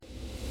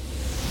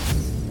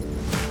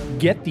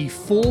Get the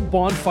full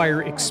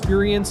Bonfire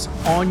experience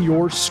on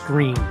your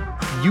screen.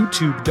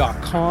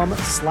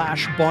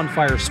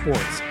 YouTube.com/Bonfire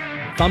Sports.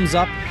 Thumbs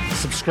up,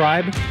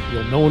 subscribe,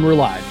 you'll know when we're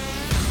live.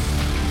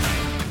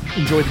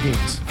 Enjoy the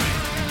games.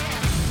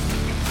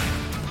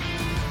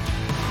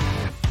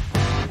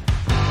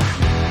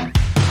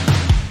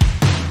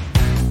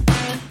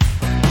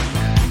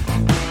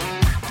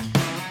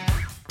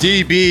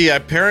 DB,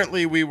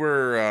 apparently we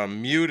were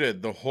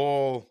muted the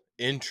whole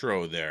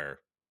intro there.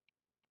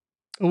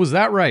 Oh, was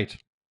that right?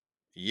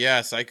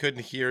 Yes, I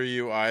couldn't hear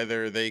you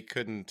either. They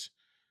couldn't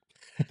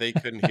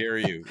hear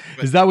you.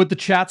 But, is that what the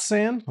chat's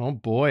saying? Oh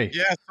boy.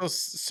 Yeah,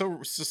 so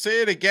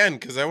say it again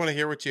because I want to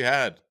hear what you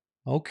had.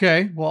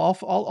 Okay, well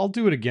I'll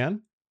do it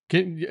again.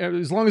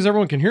 As long as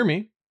everyone can hear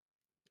me.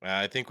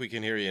 I think we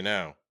can hear you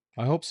now.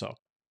 I hope so.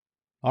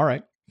 All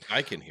right.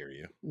 I can hear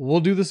you. We'll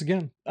do this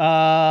again.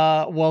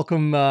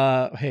 Welcome.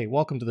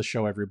 Welcome to the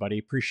show, everybody.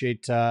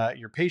 Appreciate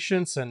your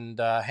patience and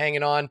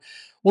hanging on.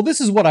 Well,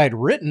 this is what I'd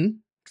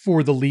written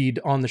for the lead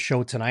on the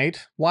show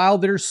tonight. While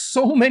there's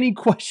so many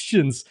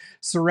questions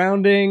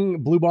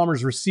surrounding Blue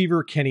Bombers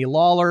receiver Kenny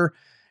Lawler,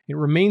 it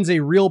remains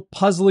a real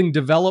puzzling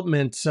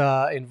development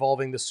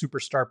involving the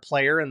superstar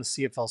player and the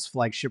CFL's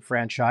flagship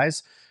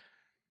franchise.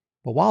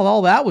 But while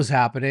all that was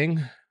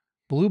happening,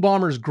 Blue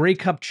Bombers Grey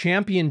Cup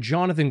champion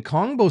Jonathan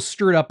Kongbo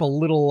stirred up a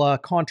little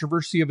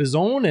controversy of his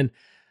own and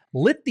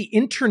lit the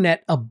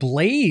internet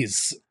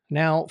ablaze.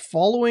 Now,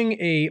 following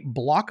a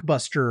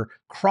blockbuster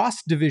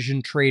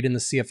cross-division trade in the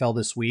CFL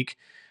this week,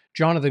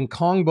 Jonathan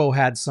Kongbo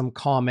had some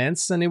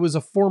comments, and it was a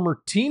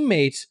former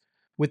teammate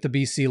with the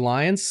BC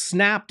Lions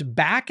snapped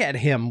back at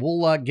him.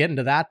 We'll get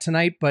into that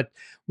tonight, but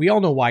we all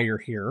know why you're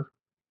here,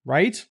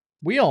 right?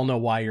 We all know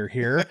why you're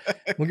here.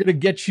 We're going to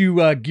get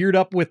you geared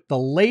up with the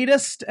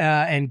latest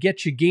and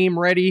get you game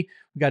ready.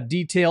 We got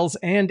details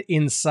and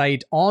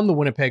insight on the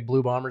Winnipeg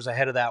Blue Bombers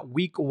ahead of that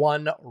Week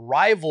 1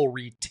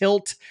 rivalry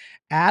tilt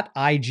at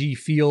IG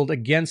Field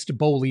against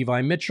Bo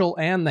Levi Mitchell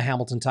and the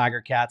Hamilton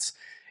Tiger Cats.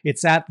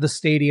 It's at the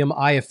stadium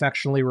I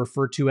affectionately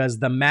refer to as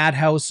the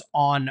Madhouse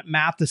on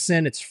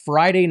Matheson. It's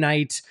Friday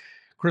night.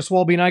 Chris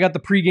Walby and I got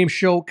the pregame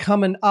show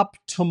coming up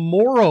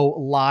tomorrow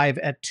live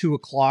at 2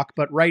 o'clock.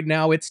 But right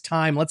now it's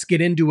time. Let's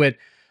get into it.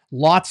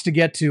 Lots to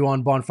get to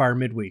on Bonfire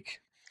Midweek.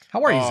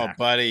 How are you, Zach?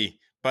 Buddy,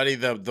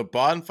 the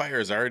bonfire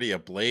is already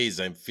ablaze.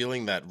 I'm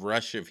feeling that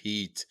rush of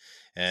heat.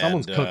 And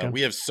someone's cooking.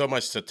 We have so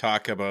much to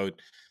talk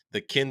about. The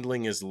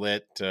kindling is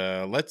lit.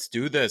 Let's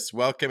do this.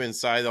 Welcome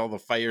inside all the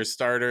fire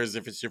starters.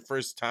 If it's your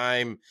first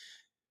time,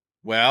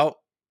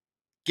 well,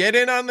 get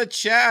in on the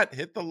chat,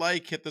 hit the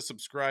like, hit the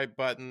subscribe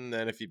button.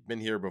 And if you've been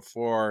here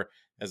before,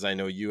 as I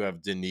know you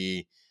have,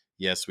 Denis,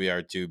 yes, we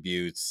are two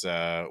buttes.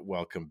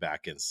 Welcome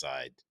back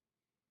inside.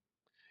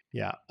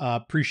 Yeah,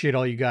 appreciate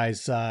all you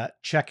guys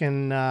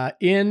checking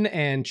in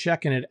and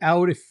checking it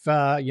out. If,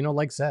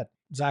 like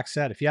Zach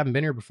said, if you haven't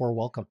been here before,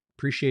 welcome.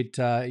 Appreciate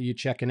you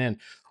checking in.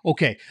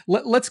 Okay,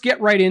 let's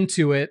get right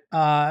into it.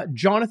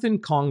 Jonathan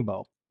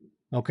Kongbo,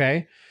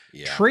 okay?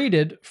 Yeah.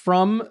 Traded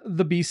from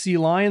the BC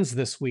Lions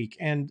this week.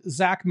 And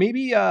Zach,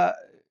 maybe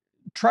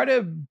try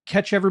to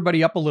catch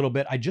everybody up a little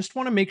bit. I just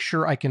want to make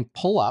sure I can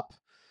pull up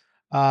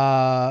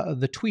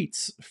the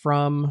tweets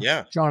from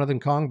Jonathan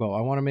Kongbo.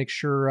 I want to make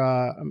sure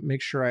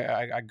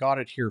I got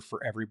it here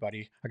for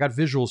everybody. I got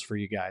visuals for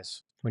you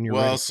guys when you're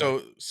ready. Well,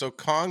 so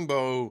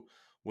Kongbo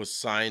was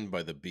signed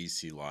by the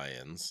BC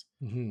Lions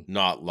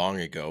not long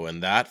ago,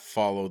 and that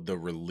followed the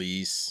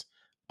release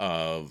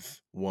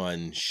of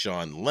one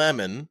Sean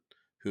Lemon,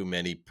 who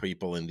many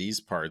people in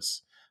these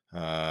parts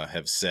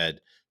have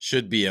said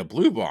should be a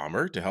Blue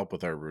Bomber to help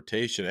with our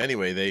rotation.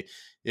 Anyway,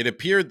 it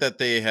appeared that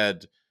they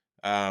had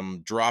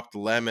dropped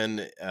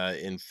Lemon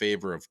in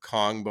favor of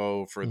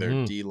Kongbo for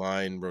their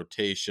D-line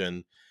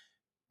rotation.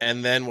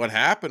 And then what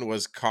happened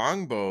was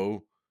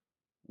Kongbo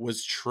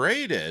was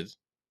traded,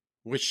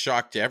 which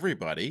shocked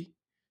everybody,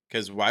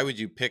 because why would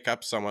you pick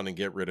up someone and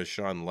get rid of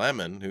Sean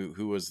Lemon,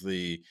 who was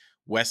the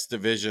West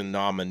Division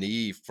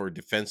nominee for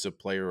Defensive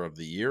Player of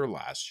the Year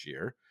last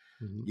year?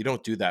 You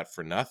don't do that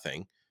for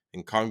nothing.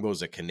 And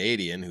Kongbo's a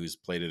Canadian who's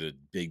played at a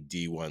big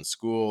D1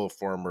 school,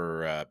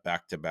 former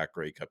back-to-back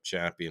Grey Cup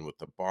champion with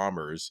the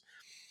Bombers.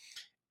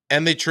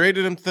 And they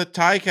traded him to the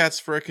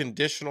Ticats for a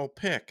conditional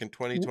pick in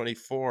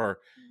 2024.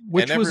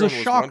 Which was a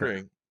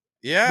shocker.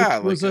 Yeah.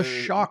 It was a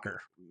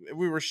shocker.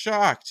 We were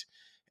shocked.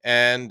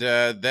 And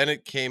then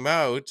it came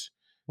out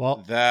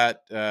that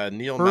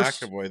Neil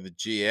McAvoy, the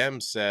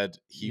GM, said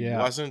he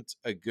wasn't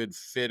a good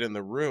fit in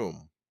the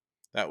room.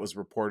 That was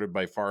reported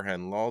by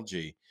Farhan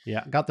Lalji.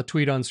 Yeah, got the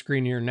tweet on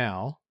screen here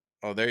now.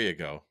 Oh, there you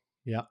go.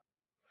 Yeah.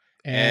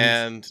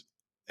 And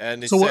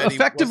so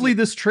effectively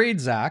this trade,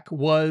 Zach,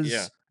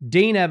 was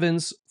Dane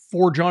Evans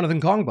for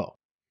Jonathan Kongbo.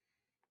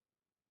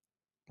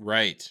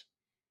 Right.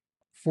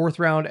 4th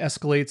round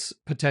escalates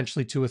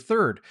potentially to a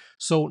 3rd.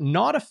 So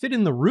not a fit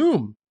in the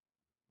room.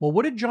 Well,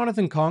 what did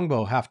Jonathan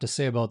Kongbo have to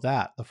say about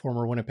that? The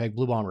former Winnipeg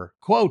Blue Bomber.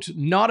 Quote,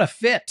 not a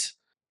fit.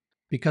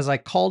 Because I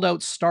called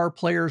out star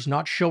players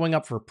not showing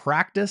up for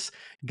practice,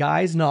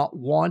 guys not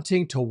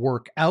wanting to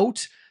work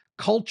out,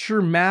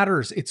 culture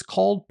matters. It's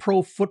called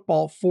pro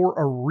football for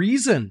a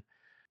reason,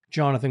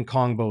 Jonathan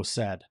Kongbo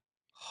said.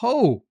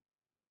 Ho,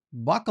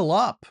 buckle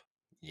up.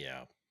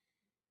 Yeah.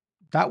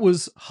 That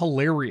was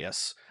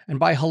hilarious. And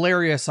by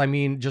hilarious, I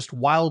mean just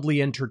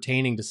wildly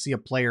entertaining to see a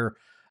player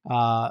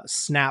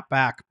snap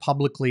back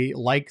publicly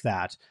like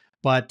that.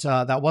 But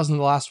that wasn't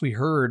the last we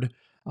heard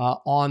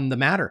on the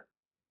matter.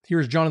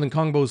 Here's Jonathan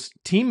Kongbo's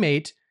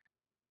teammate,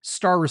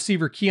 star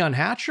receiver Keon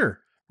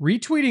Hatcher,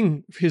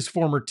 retweeting his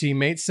former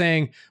teammate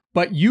saying,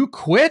 "But you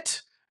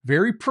quit?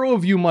 Very pro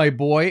of you, my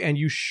boy. And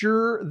you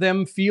sure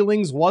them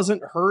feelings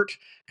wasn't hurt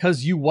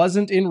because you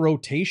wasn't in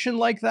rotation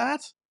like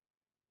that?"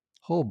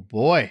 Oh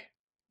boy.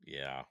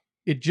 Yeah.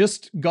 It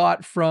just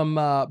got from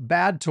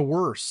bad to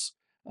worse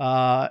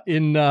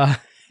in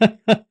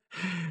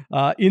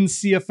in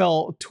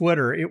CFL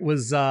Twitter. It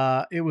was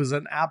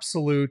an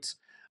absolute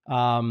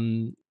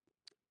um,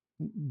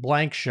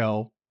 blank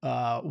show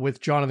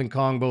with Jonathan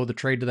Kongbo, the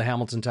trade to the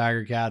Hamilton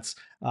Tiger Cats.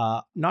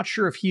 Not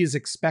sure if he is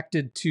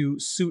expected to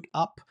suit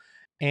up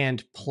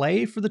and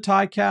play for the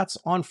Ticats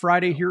on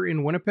Friday here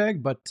in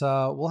Winnipeg, but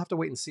we'll have to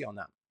wait and see on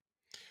that.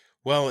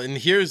 Well,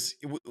 and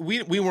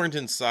we weren't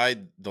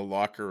inside the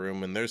locker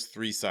room, and there's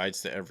three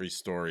sides to every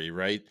story,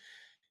 right?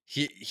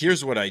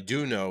 Here's what I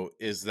do know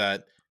is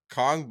that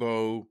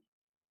Kongbo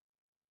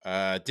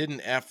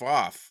didn't f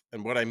off,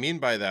 and what I mean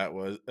by that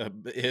was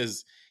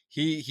is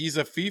he's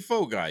a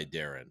FIFO guy,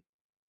 Darren.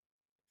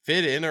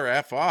 Fit in or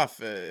f off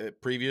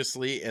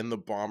previously in the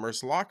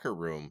Bombers locker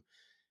room,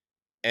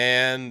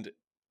 and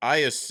I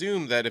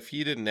assume that if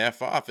he didn't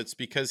f off, it's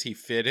because he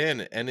fit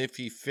in, and if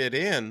he fit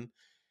in,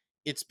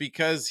 it's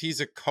because he's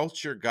a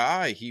culture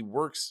guy. He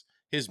works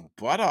his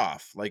butt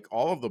off like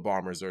all of the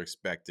Bombers are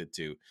expected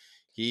to.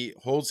 He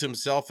holds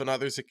himself and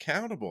others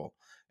accountable.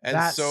 And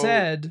That so,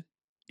 said,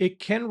 it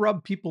can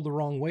rub people the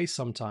wrong way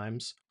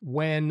sometimes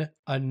when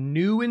a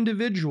new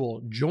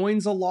individual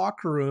joins a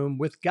locker room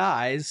with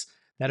guys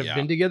that have yeah.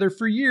 been together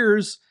for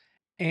years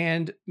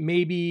and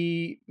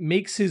maybe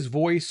makes his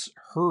voice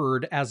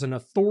heard as an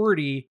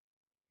authority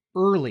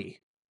early,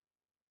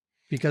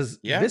 because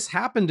Yeah. this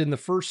happened in the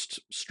first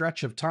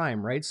stretch of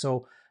time, right?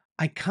 So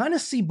I kind of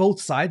see both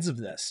sides of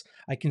this.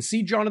 I can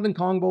see Jonathan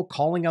Kongbo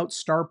calling out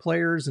star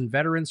players and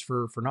veterans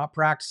for not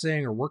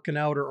practicing or working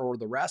out or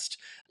the rest,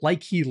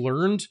 like he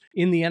learned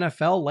in the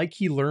NFL, like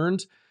he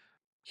learned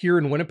here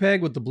in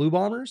Winnipeg with the Blue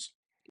Bombers.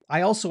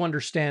 I also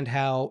understand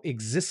how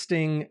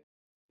existing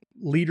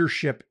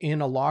leadership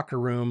in a locker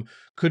room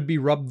could be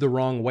rubbed the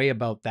wrong way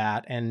about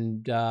that.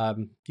 And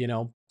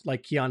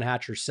like Keon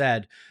Hatcher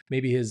said,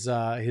 maybe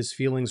his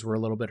feelings were a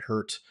little bit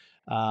hurt,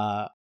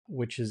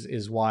 which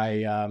is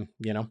why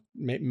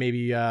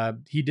maybe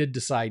he did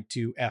decide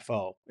to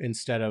FO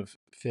instead of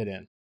fit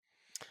in.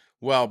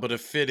 Well, but a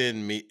fit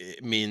in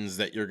means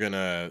that you're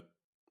gonna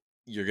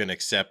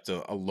accept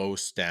a low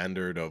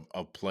standard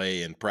of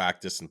play and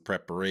practice and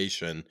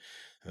preparation.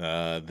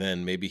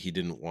 Then maybe he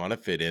didn't want to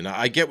fit in.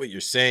 I get what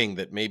you're saying,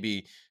 that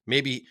maybe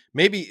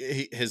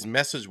his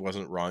message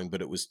wasn't wrong,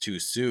 but it was too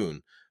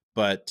soon.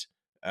 But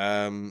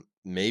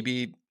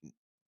maybe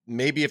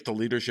if the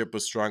leadership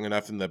was strong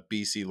enough in the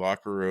BC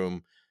locker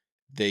room,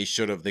 they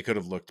could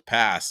have looked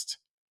past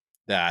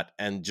that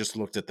and just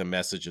looked at the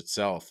message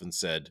itself and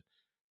said,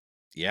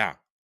 "Yeah,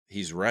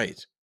 he's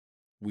right.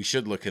 We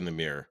should look in the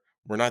mirror.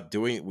 We're not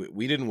doing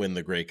we didn't win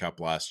the Grey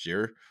Cup last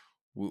year.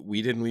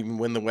 We didn't even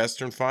win the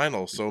Western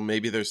Final, so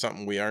maybe there's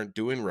something we aren't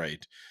doing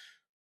right."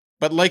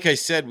 But like I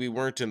said, we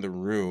weren't in the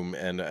room,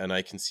 and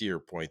I can see your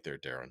point there,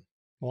 Darren.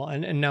 Well,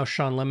 and now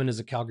Sean Lemon is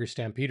a Calgary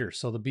Stampeder.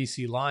 So the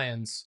BC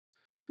Lions,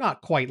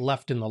 not quite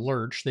left in the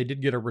lurch. They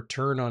did get a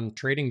return on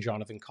trading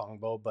Jonathan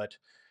Kongbo, but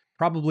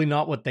probably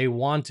not what they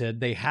wanted.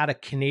 They had a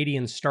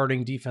Canadian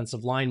starting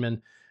defensive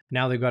lineman.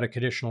 Now they've got a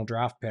conditional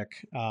draft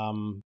pick.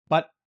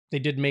 But they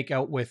did make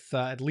out with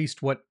at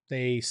least what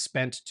they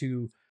spent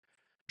to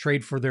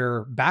trade for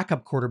their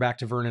backup quarterback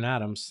to Vernon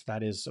Adams.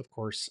 That is, of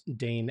course,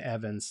 Dane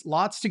Evans.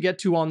 Lots to get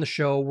to on the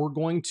show. We're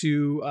going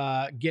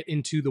to get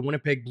into the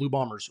Winnipeg Blue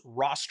Bombers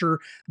roster,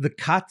 the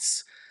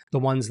cuts, the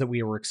ones that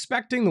we were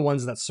expecting, the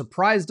ones that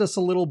surprised us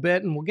a little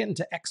bit, and we'll get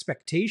into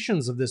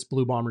expectations of this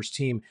Blue Bombers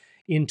team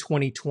in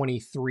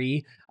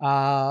 2023.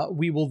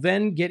 We will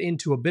then get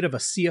into a bit of a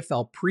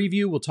CFL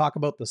preview. We'll talk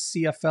about the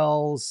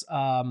CFL's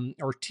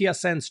or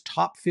TSN's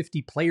top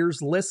 50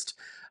 players list.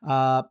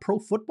 Pro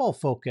Football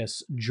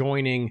Focus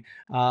joining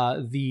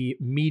the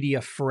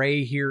media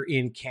fray here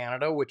in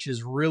Canada, which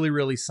is really,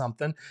 really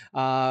something.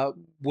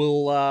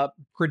 We'll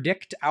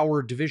predict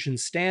our division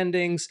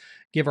standings,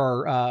 give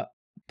our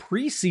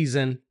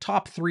preseason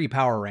top three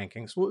power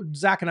rankings. Well,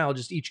 Zach and I will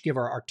just each give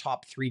our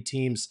top three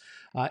teams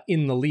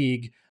in the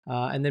league.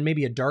 And then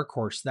maybe a dark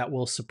horse that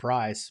will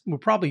surprise. We'll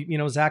probably,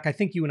 Zach, I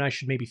think you and I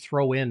should maybe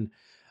throw in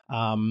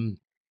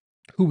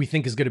who we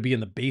think is going to be in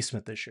the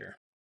basement this year.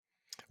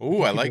 I Oh,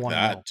 think I people like want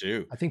to know. that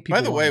too. I think By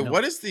people the want to way,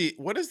 know.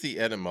 what is the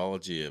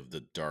etymology of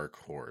the dark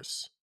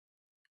horse?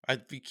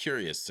 I'd be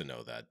curious to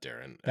know that,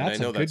 Darren. And I That's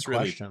a know good that's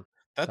question.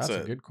 That's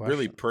a a good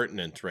really question.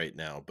 pertinent right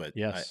now, but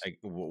Yes.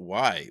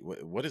 why?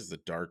 What is the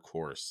dark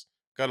horse?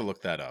 Got to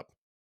look that up.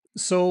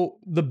 So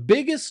the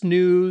biggest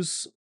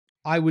news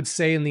I would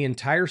say in the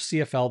entire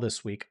CFL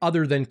this week,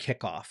 other than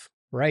kickoff,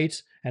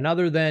 right? And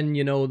other than,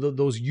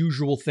 those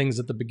usual things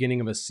at the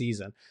beginning of a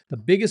season, the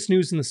biggest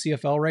news in the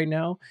CFL right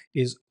now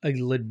is a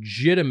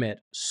legitimate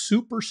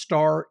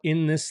superstar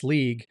in this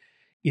league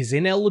is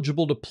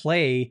ineligible to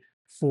play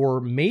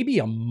for maybe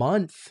a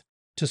month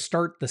to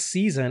start the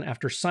season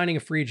after signing a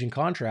free agent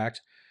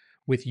contract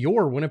with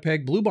your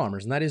Winnipeg Blue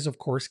Bombers. And that is, of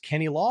course,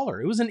 Kenny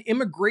Lawler. It was an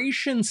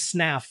immigration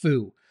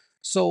snafu.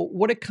 So,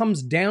 what it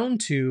comes down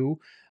to,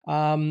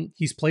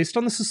 he's placed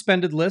on the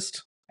suspended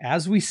list.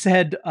 As we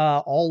said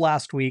all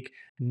last week,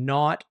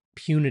 not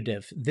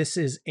punitive. This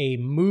is a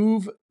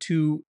move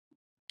to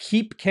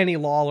keep Kenny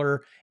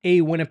Lawler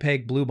a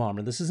Winnipeg Blue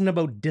Bomber. This isn't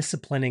about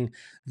disciplining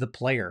the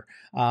player.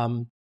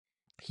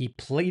 He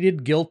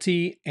pleaded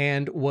guilty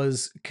and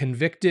was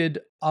convicted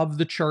of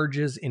the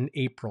charges in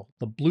April.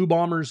 The Blue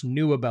Bombers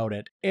knew about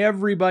it.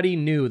 Everybody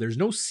knew. There's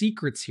no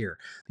secrets here.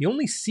 The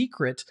only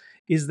secret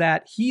is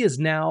that he is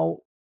now,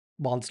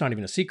 well, it's not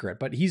even a secret,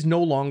 but he's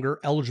no longer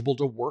eligible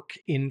to work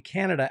in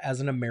Canada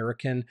as an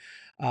American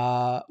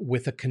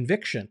with a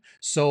conviction.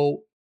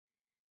 So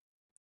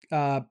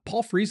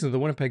Paul Friesen of the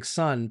Winnipeg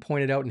Sun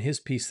pointed out in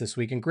his piece this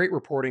week, and great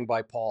reporting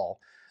by Paul,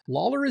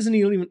 Lawler isn't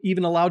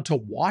even allowed to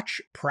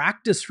watch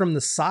practice from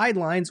the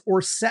sidelines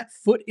or set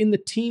foot in the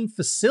team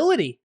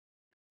facility.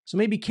 So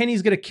maybe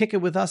Kenny's going to kick it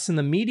with us in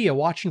the media,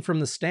 watching from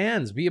the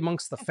stands, be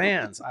amongst the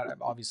fans.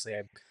 Obviously,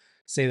 I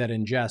say that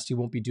in jest. He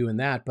won't be doing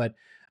that. But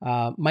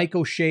Mike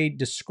O'Shea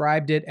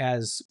described it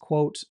as,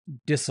 quote,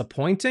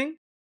 disappointing.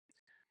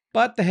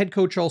 But the head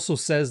coach also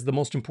says the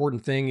most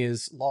important thing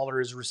is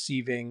Lawler is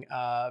receiving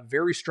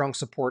very strong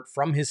support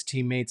from his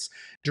teammates.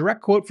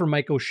 Direct quote from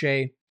Mike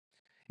O'Shea.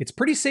 It's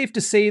pretty safe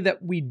to say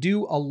that we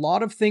do a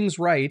lot of things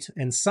right,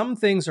 and some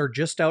things are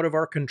just out of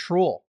our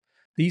control.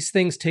 These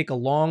things take a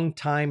long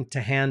time to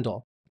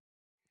handle.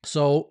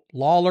 So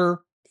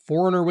Lawler,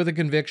 foreigner with a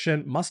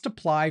conviction, must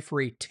apply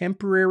for a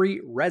temporary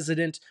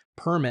resident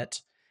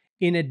permit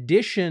in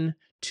addition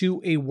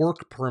to a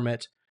work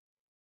permit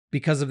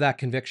because of that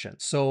conviction.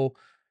 So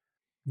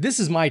this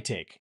is my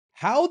take.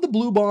 How the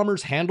Blue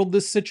Bombers handled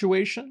this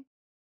situation,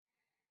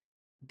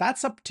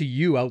 that's up to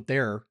you out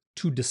there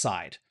to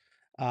decide.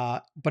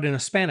 But in a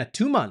span of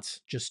 2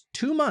 months, just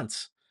 2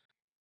 months,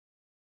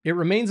 it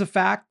remains a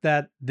fact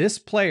that this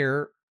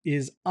player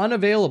is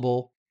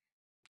unavailable,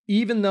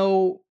 even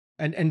though,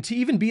 and to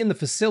even be in the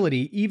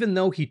facility, even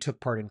though he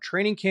took part in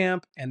training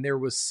camp and there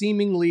was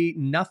seemingly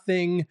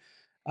nothing,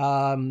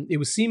 it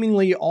was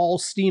seemingly all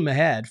steam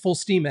ahead, full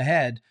steam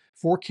ahead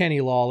for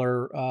Kenny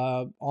Lawler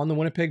on the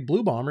Winnipeg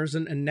Blue Bombers.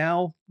 And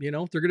now, they're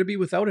going to be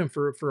without him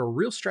for a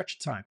real stretch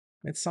of time.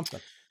 It's something.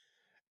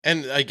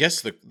 And I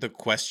guess the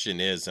question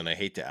is, and I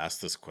hate to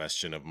ask this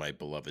question of my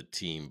beloved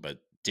team,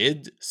 but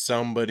did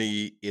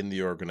somebody in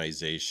the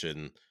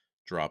organization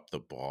drop the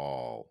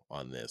ball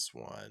on this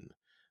one?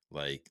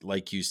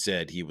 Like you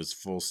said, he was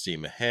full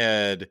steam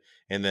ahead,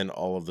 and then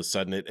all of a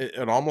sudden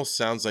it almost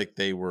sounds like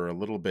they were a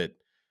little bit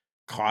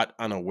caught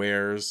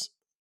unawares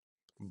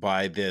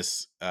by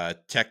this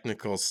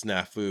technical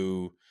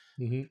snafu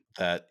Mm-hmm.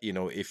 that,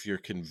 if you're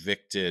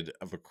convicted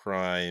of a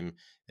crime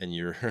and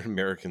you're an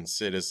American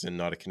citizen,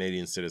 not a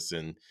Canadian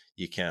citizen,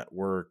 you can't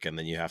work, and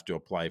then you have to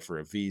apply for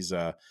a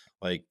visa.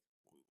 Like,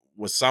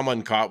 was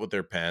someone caught with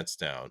their pants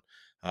down?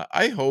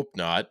 I hope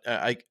not.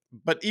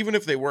 But even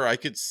if they were, I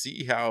could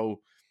see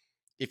how,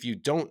 if you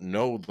don't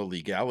know the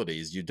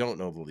legalities, you don't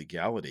know the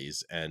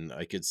legalities, and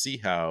I could see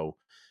how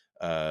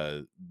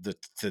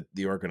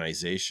the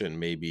organization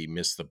maybe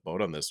missed the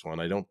boat on this one.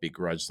 I don't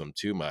begrudge them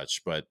too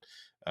much, but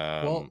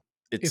Well,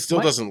 it if still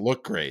my doesn't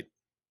look great.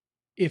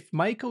 if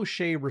Mike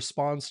O'Shea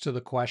responds to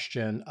the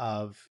question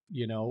of,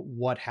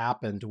 what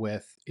happened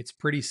with, it's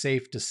pretty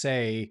safe to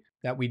say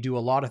that we do a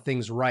lot of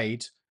things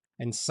right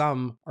and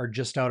some are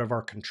just out of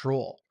our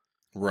control.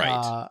 Right.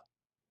 Uh,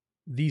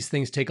 these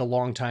things take a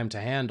long time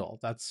to handle.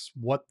 That's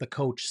what the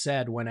coach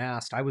said when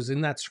asked. I was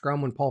in that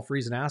scrum when Paul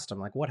Friesen asked him,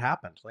 like, what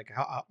happened? Like,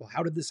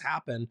 how did this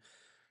happen?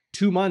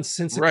 2 months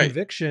since a Right.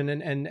 conviction,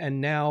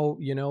 and now,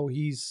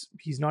 he's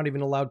not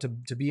even allowed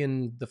to be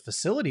in the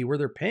facility where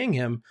they're paying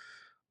him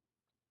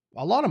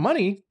a lot of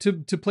money to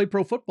play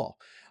pro football.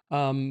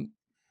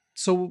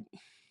 So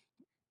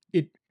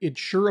it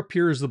sure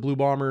appears the Blue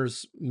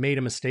Bombers made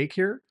a mistake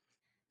here.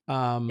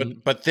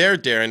 But there,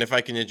 Darren, if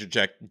I can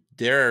interject,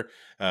 there,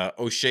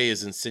 O'Shea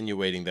is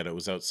insinuating that it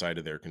was outside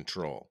of their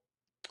control,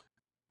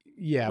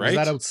 Yeah, was that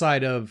right?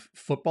 outside of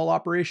football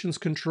operations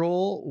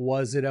control?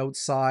 Was it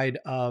outside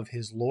of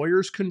his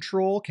lawyer's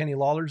control, Kenny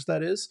Lawler's,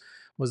 that is?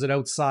 Was it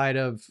outside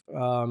of,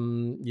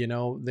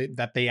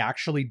 that they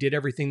actually did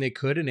everything they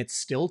could and it's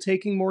still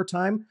taking more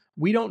time?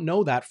 We don't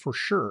know that for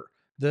sure.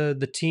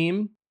 The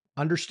team,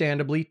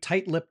 understandably,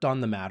 tight-lipped on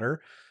the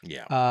matter,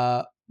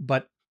 Yeah.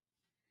 but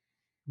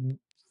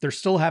they're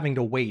still having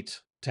to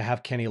wait to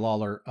have Kenny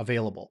Lawler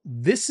available.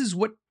 This is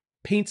what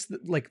paints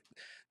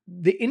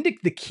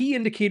the key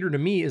indicator to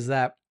me is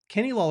that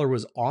Kenny Lawler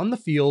was on the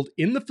field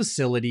in the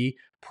facility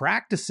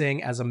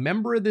practicing as a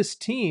member of this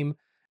team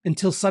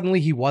until suddenly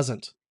he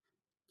wasn't.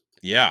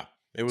 Yeah,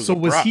 it was So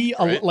was abrupt, he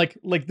right?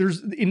 like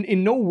there's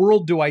in no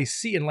world do I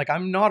see, and like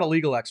I'm not a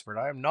legal expert.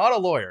 I am not a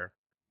lawyer.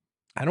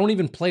 I don't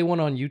even play one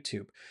on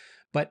YouTube.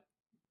 But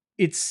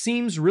it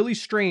seems really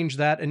strange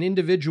that an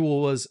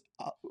individual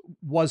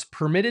was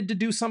permitted to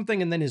do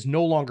something and then is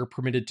no longer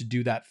permitted to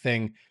do that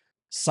thing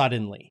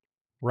suddenly,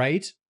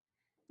 right?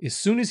 As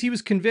soon as he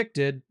was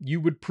convicted, you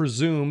would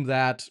presume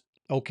that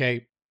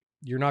okay,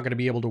 you're not going to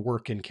be able to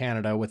work in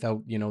Canada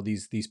without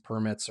these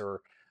permits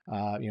or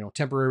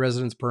temporary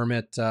residence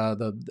permit,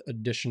 the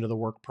addition to the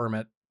work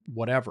permit,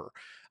 whatever.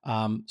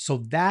 So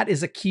that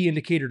is a key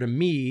indicator to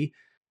me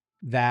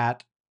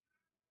that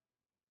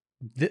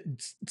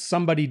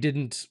somebody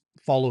didn't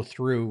follow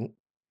through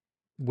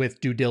with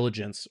due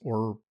diligence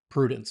or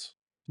prudence,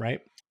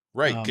 right?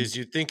 Right, Um, because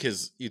you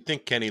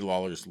think Kenny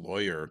Lawler's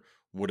lawyer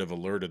would have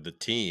alerted the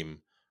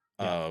team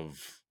yeah,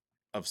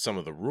 of some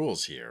of the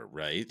rules here,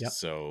 right? yeah.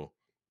 So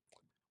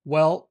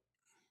Well,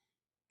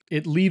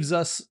 it leaves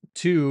us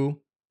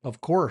to,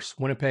 of course,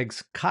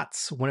 Winnipeg's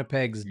cuts,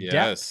 Winnipeg's yes.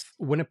 depth,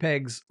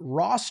 Winnipeg's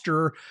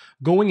roster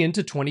going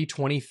into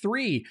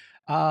 2023.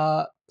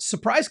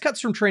 Surprise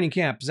cuts from training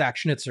camp, Zach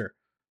Schnitzer.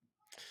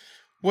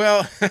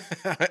 Well,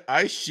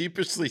 I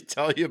sheepishly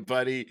tell you,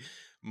 buddy,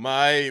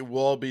 my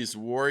Wallabies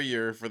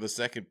warrior for the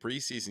second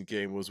preseason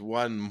game was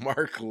one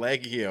Mark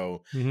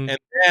Leggio, Mm-hmm. and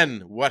then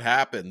what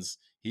happens?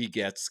 He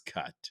gets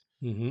cut.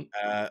 Mm-hmm.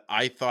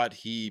 I thought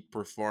he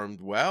performed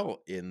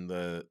well in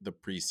the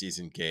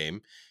preseason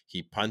game.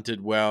 He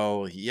punted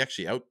well. He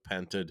actually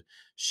outpunted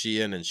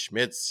Sheehan and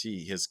Schmitz.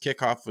 His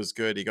kickoff was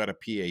good. He got a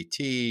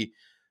PAT.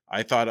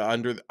 I thought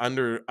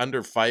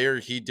under fire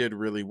he did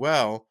really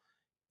well.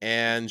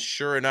 And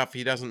sure enough,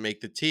 he doesn't make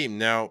the team.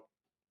 Now,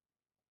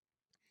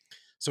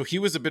 so he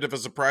was a bit of a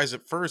surprise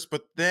at first,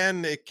 but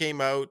then it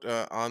came out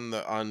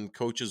on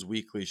Coach's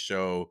Weekly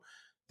show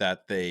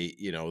that they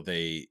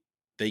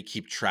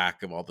keep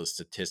track of all the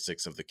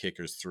statistics of the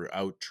kickers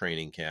throughout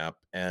training camp,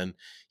 and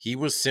he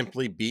was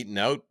simply beaten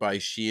out by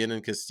Sheehan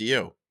and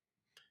Castillo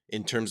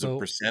in terms of So,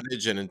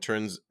 percentage and in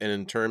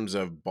terms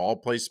of ball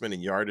placement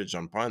and yardage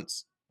on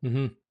punts.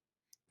 mm-hmm.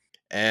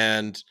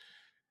 And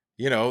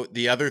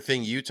the other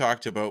thing you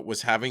talked about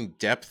was having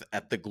depth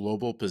at the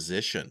global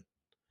position.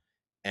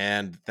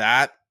 And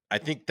that I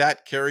think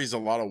that carries a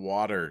lot of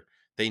water.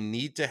 They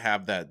need to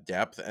have that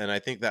depth, and I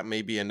think that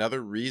may be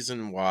another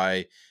reason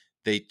why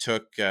they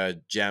took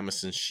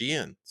Jamison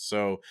Sheehan.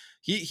 So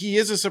he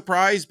is a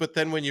surprise, but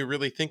then when you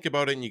really think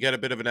about it and you get a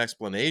bit of an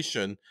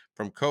explanation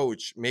from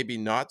coach, maybe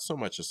not so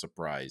much a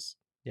surprise.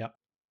 Yeah,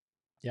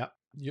 yeah.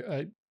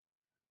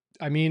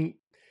 I mean,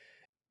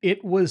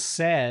 it was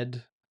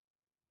said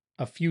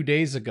a few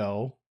days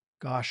ago.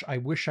 Gosh, I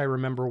wish I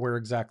remember where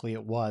exactly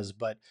it was,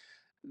 but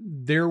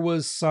there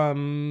was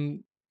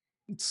some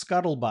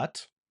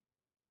scuttlebutt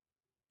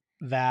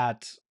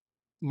that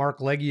Mark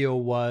Leggio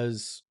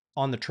was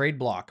on the trade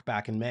block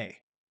back in May,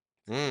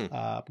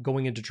 Mm,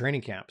 going into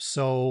training camp.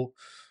 So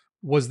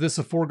was this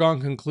a foregone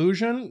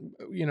conclusion?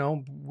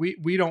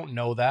 We don't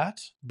know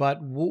that, but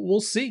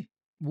we'll see.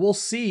 We'll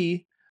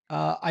see.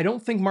 I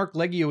don't think Mark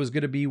Leggio is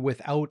going to be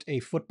without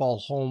a football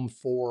home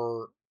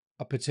for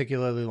a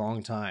particularly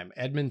long time.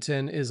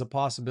 Edmonton is a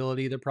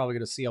possibility. They're probably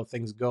going to see how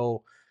things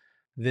go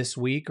this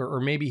week, or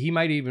maybe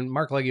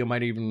Mark Leggio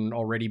might even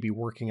already be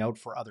working out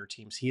for other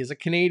teams. He is a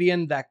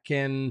Canadian that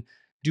can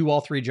do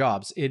all three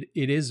jobs. It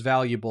is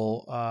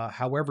valuable,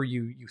 however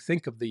you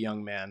think of the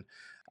young man.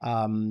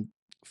 Um,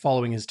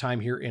 Following his time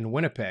here in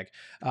Winnipeg.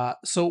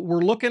 So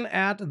we're looking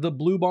at the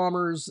Blue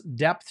Bombers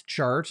depth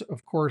chart.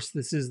 Of course,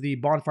 this is the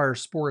Bonfire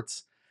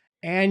Sports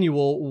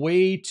annual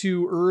way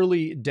too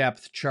early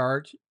depth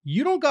chart.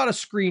 You don't got a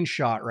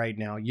screenshot right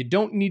now. You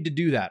don't need to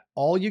do that.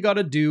 All you got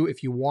to do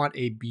if you want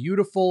a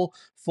beautiful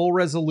full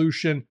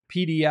resolution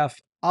PDF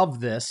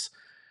of this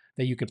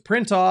that you can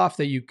print off,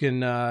 that you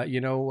can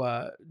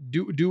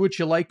do what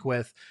you like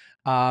with.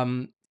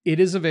 It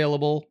is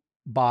available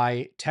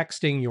by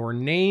texting your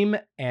name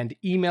and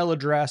email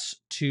address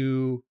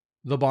to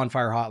the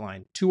Bonfire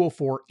Hotline,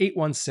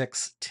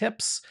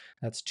 204-816-TIPS.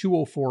 That's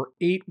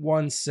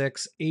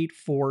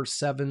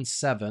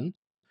 204-816-8477.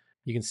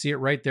 You can see it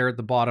right there at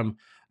the bottom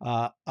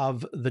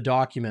of the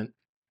document.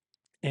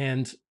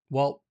 And,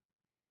 well,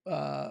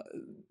 uh,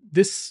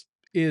 this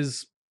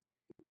is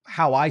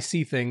how I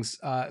see things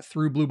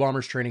through Blue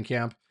Bombers training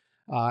camp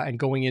and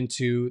going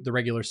into the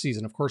regular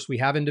season. Of course, we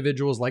have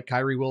individuals like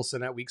Kyrie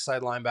Wilson at weak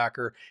side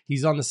linebacker.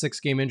 He's on the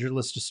 6-game injured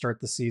list to start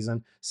the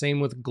season. Same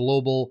with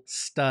global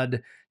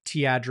stud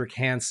Teadric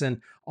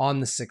Hansen on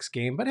the 6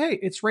 game. But hey,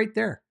 it's right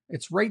there.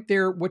 It's right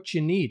there what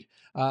you need.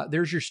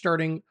 There's your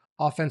starting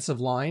offensive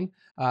line.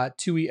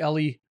 Tui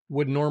Ellie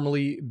would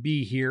normally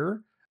be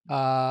here.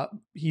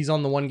 He's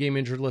on the 1-game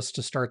injured list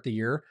to start the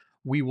year.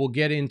 We will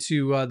get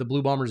into the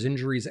Blue Bombers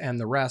injuries and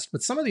the rest,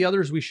 but some of the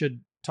others we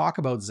should talk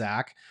about,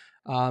 Zach,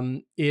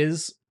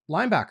 is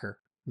linebacker.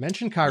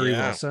 Mentioned Kyrie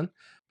yeah, Wilson,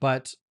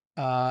 but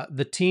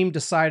the team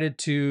decided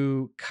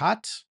to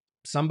cut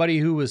somebody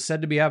who was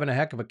said to be having a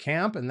heck of a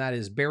camp, and that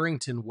is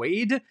Barrington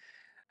Wade.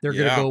 They're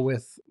going to yeah. go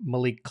with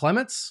Malik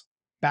Clements.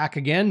 back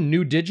again,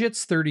 new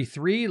digits,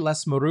 33.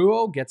 Les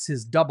Maruo gets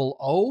his double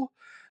O.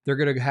 They're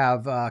going to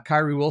have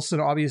Kyrie Wilson,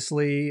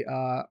 obviously,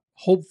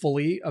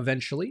 hopefully,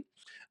 eventually.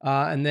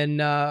 And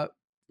then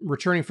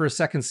returning for a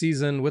second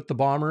season with the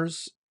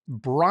Bombers,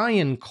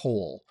 Brian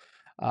Cole.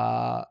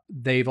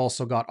 They've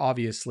also got,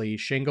 obviously,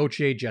 Shane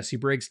Gauthier, Jesse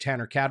Briggs,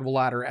 Tanner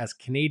Cadwallader as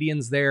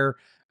Canadians there.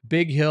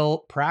 Big Hill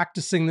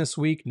practicing this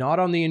week, not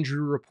on the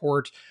injury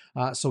report.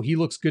 So he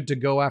looks good to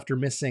go after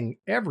missing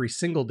every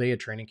single day of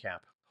training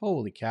camp.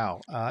 Holy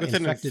cow. With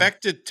an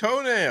infected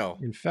toenail.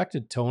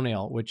 Infected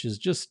toenail, which is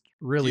just Do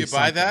really you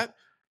buy something. that?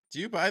 Do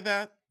you buy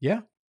that?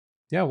 Yeah.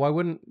 Yeah. Why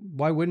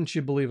wouldn't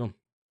you believe him?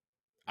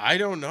 I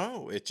don't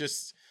know.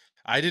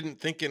 I didn't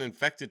think an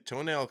infected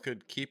toenail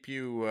could keep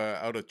you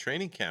out of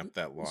training camp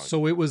that long.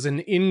 So it was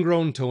an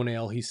ingrown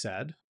toenail, he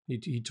said.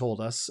 He told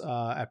us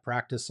at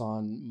practice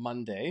on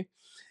Monday.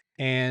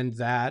 And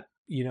that,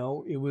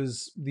 it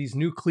was these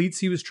new cleats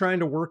he was trying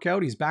to work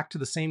out. He's back to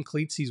the same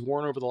cleats he's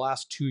worn over the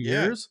last 2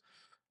 Yeah. years.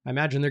 I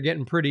imagine they're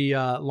getting pretty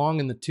long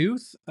in the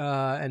tooth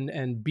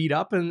and beat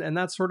up and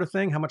that sort of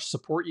thing. How much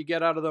support you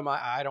get out of them,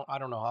 I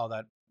don't know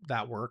how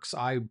that works.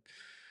 I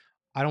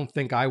don't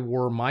think I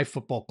wore my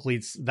football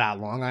cleats that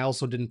long. I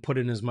also didn't put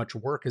in as much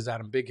work as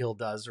Adam Bighill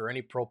does, or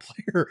any pro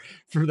player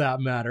for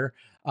that matter.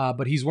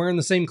 But he's wearing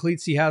the same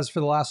cleats he has for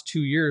the last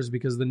 2 years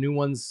because the new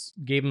ones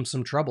gave him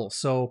some trouble.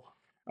 So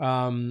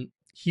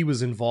he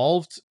was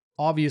involved,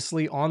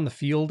 obviously, on the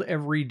field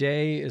every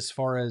day, as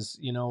far as,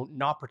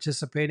 not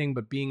participating,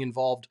 but being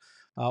involved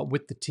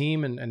with the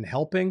team and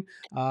helping.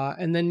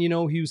 And then,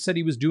 he said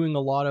he was doing a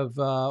lot of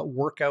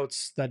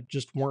workouts that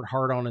just weren't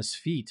hard on his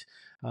feet.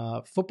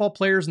 Football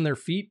players and their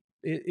feet,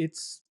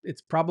 it's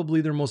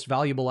probably their most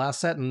valuable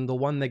asset and the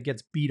one that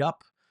gets beat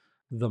up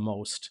the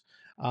most.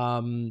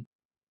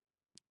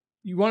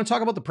 You want to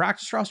talk about the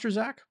practice roster,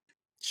 Zach?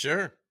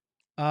 Sure.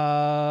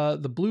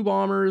 The Blue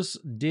Bombers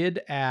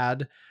did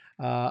add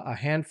a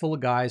handful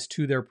of guys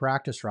to their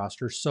practice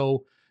roster.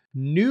 So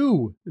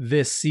new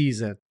this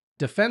season,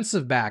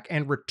 defensive back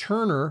and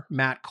returner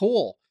Matt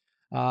Cole.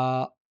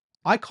 I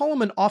call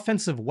him an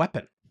offensive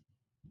weapon,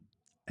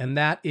 and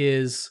that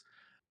is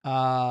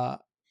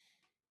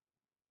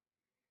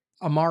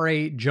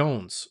Amare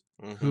Jones,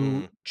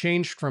 who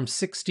changed from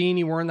 16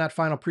 he wore in that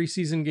final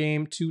preseason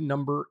game to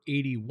number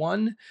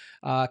 81.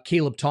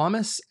 Caleb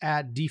Thomas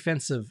at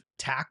defensive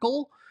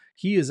tackle.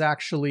 He is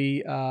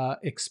actually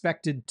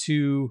expected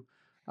to,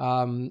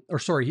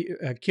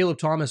 Caleb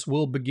Thomas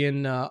will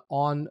begin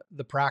on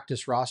the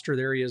practice roster.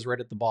 There he is right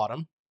at the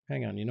bottom.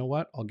 Hang on, you know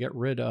what? I'll get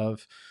rid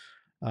of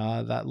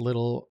that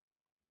little,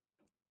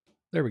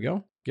 there we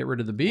go. Get rid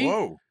of the B.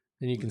 Whoa.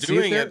 And you can see it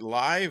Doing there. it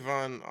live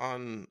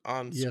on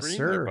Yes, screen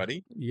there, sir.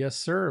 buddy. Yes,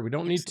 sir. We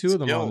don't need Takes two of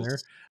them on there.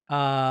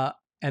 skills.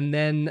 And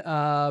then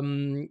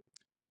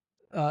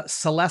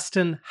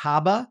Celestin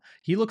Haba,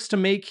 he looks to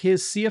make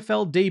his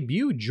CFL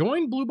debut,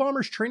 joined Blue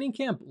Bombers training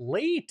camp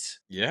late.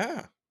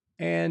 Yeah.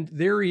 And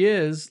there he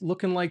is,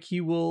 looking like he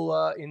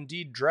will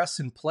indeed dress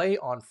and play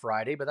on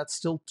Friday, but that's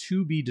still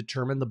to be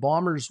determined. The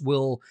Bombers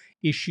will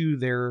issue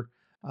their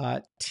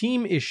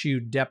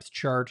team-issued depth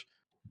chart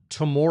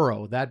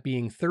tomorrow, that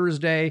being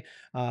Thursday.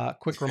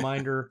 Quick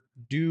reminder,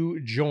 do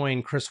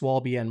join Chris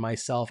Walby and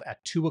myself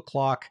at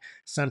 2:00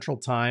 Central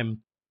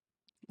Time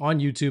on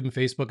YouTube and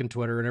Facebook and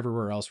Twitter and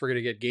everywhere else. We're going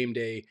to get Game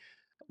Day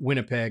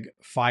Winnipeg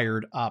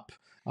fired up.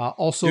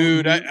 Also,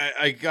 dude,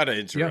 I gotta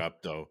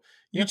interrupt though.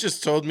 You Yeah.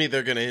 just told me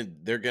they're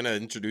gonna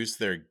introduce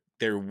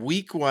their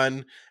week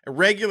 1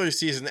 regular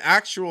season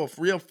actual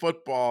real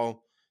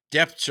football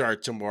depth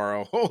chart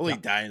tomorrow. Holy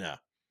Dinah.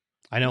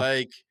 I know.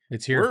 Like,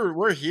 It's here.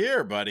 we're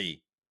here,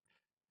 buddy.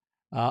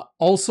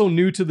 Also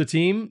new to the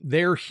team,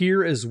 they're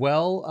here as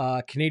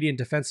well. Canadian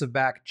defensive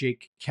back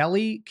Jake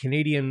Kelly,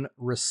 Canadian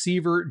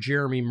receiver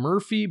Jeremy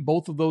Murphy,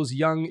 both of those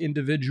young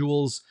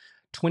individuals,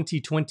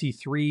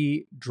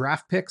 2023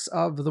 draft picks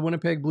of the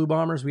Winnipeg Blue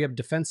Bombers. We have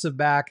defensive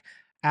back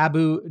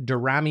Abu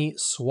Darami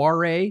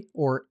Soare,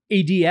 or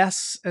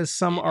ADS as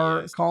some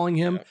are ADS, calling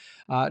him.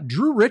 yeah.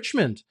 Drew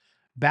Richmond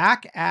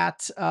back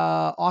at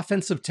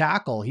offensive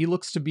tackle. He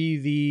looks to be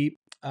the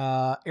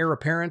heir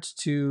apparent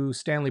to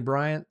Stanley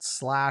Bryant /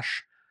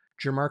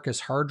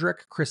 Jamarcus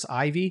Hardrick. Chris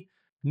Ivey,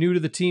 new to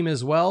the team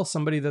as well,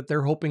 somebody that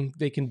they're hoping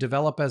they can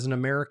develop as an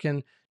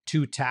American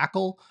to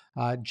tackle.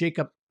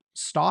 Jacob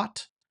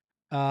Stott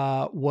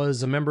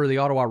was a member of the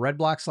Ottawa Red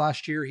Blacks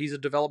last year. He's a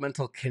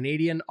developmental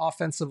Canadian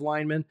offensive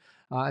lineman.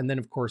 And then,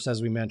 of course,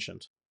 as we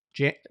mentioned,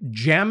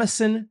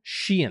 Jamison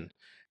Sheehan.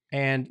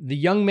 And the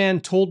young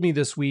man told me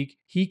this week,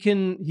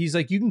 he's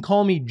like, you can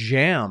call me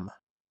Jam.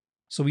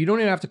 So we don't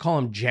even have to call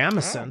him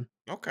Jamison.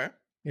 Oh, okay.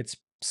 It's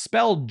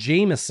spelled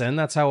Jameson.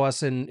 That's how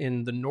us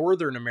in the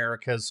Northern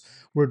Americas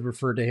would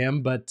refer to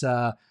him. But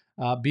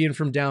being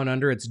from down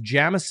under, it's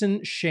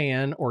Jamison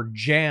Sheehan, or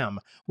Jam,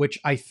 which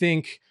I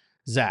think,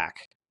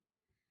 Zach,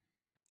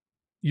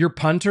 your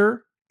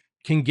punter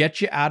can get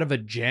you out of a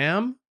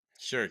jam.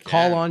 Sure can.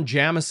 Call on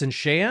Jamison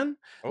Sheehan.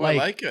 Oh, I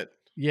like it.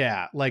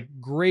 Yeah, like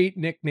great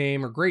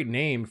nickname or great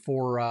name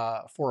for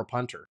a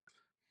punter.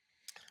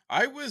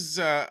 I was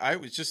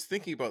just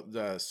thinking about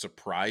the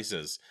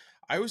surprises.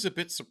 I was a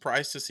bit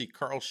surprised to see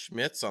Carl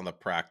Schmitz on the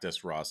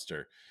practice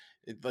roster.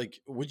 Like,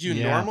 would you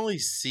Yeah. normally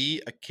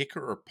see a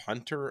kicker or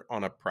punter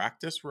on a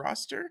practice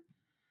roster?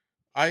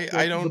 I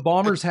Well, the don't.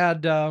 Bombers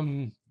had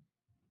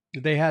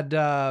they had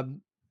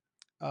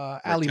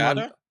Ali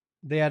Mortada?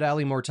 they had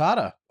Ali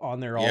Mortada on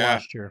there all Yeah.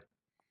 last year,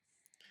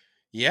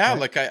 Yeah, right?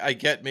 like I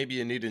get maybe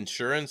you need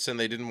insurance and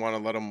they didn't want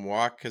to let him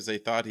walk because they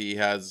thought he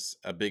has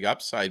a big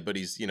upside, but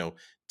he's,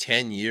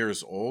 10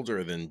 years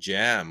older than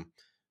Jam.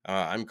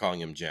 I'm calling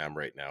him Jam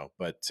right now.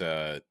 But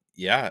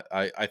yeah,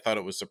 I thought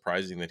it was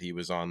surprising that he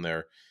was on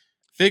there.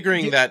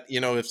 Figuring Yeah. that,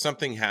 if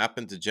something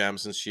happened to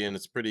Jamson Sheehan,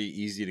 it's pretty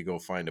easy to go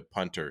find a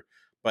punter.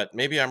 But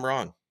maybe I'm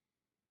wrong.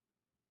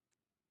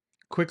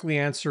 Quickly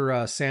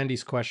answer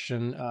Sandy's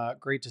question.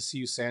 Great to see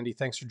you, Sandy.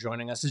 Thanks for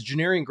joining us. Is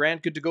Janarian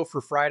Grant good to go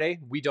for Friday?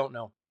 We don't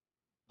know.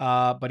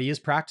 But he is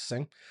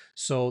practicing.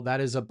 So that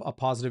is a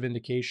positive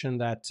indication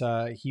that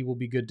he will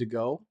be good to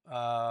go.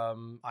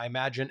 I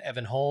imagine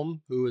Evan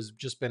Holm, who has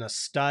just been a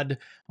stud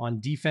on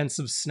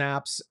defensive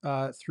snaps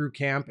through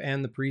camp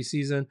and the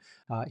preseason,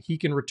 he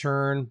can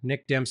return.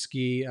 Nick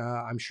Dembski,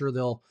 I'm sure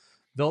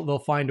they'll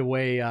find a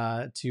way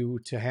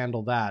to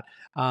handle that.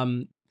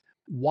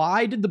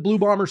 Why did the Blue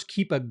Bombers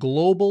keep a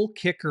global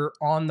kicker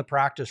on the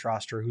practice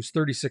roster who's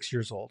 36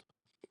 years old?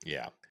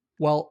 Yeah.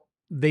 Well,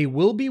 they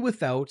will be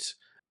without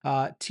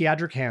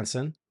Teodric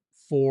Hansen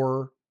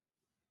for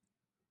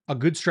a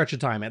good stretch of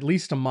time, at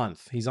least a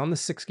month. He's on the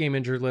 6-game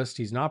injured list.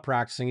 He's not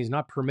practicing. He's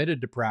not permitted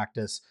to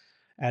practice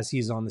as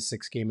he's on the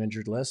 6-game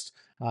injured list,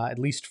 at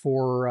least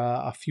for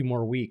a few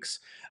more weeks.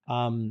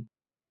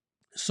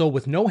 So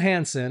with no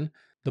Hansen,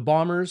 the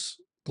Bombers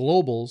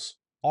globals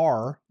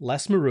are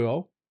Les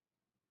Maruo,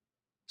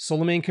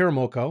 Solomon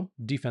Karamoko,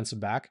 defensive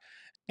back,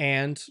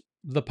 and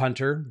the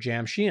punter,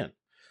 Jam Sheehan.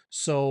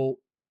 So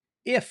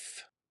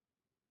if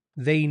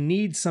they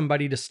need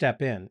somebody to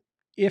step in,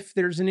 if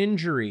there's an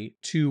injury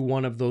to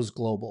one of those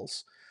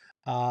globals,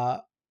 uh,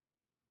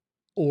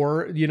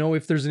 or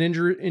if there's an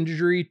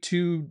injury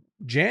to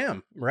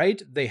Jam,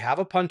 right? They have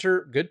a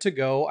punter, good to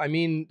go. I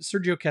mean,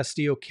 Sergio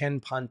Castillo can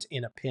punt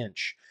in a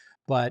pinch,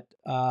 but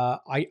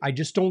I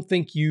just don't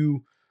think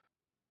you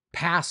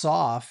pass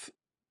off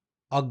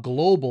a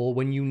global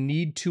when you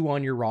need to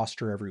on your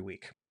roster every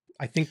week.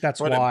 I think that's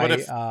But why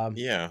if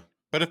yeah.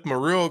 But if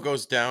Maruo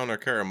goes down or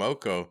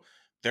Karamoko,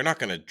 they're not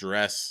going to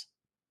dress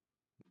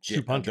two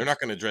they're punters. not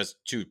going to dress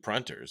two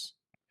punters.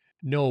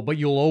 No, but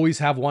you'll always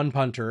have one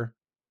punter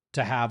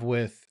to have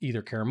with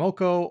either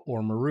Karamoko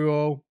or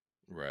Maruo.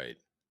 Right.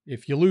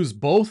 If you lose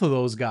both of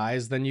those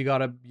guys, then you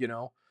got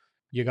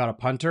a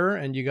punter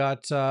and you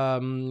got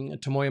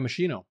Tomoya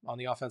Machino on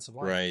the offensive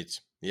line, Right.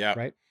 Yeah.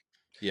 right?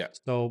 Yeah.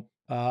 So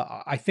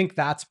I think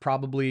that's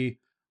probably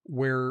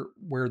where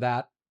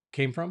that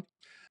came from.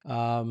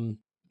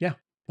 Yeah,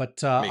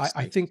 but Makes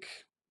I sense. think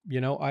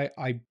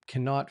I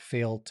cannot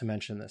fail to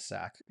mention this,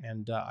 Zach,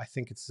 and I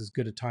think it's as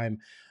good a time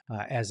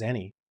as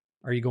any.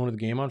 Are you going to the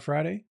game on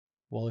Friday?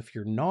 Well, if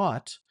you're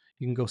not,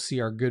 you can go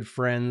see our good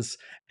friends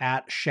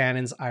at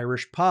Shannon's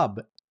Irish Pub.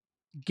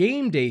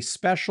 Game day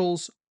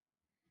specials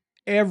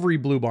every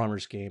Blue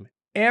Bombers game,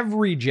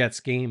 every Jets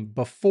game,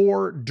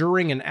 before,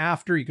 during, and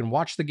after. You can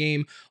watch the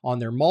game on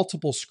their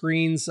multiple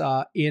screens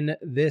in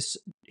this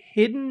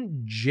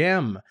hidden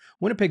gem,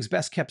 Winnipeg's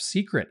best kept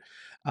secret,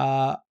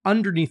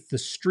 underneath the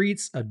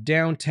streets of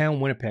downtown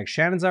Winnipeg.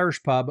 Shannon's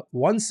Irish Pub,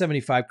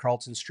 175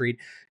 Carlton Street,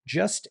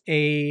 just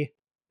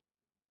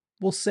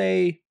we'll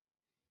say,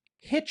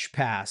 hitch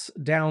pass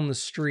down the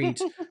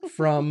street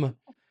from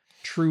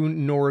True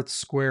North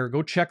Square.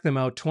 Go check them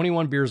out.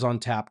 21 beers on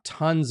tap,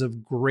 tons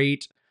of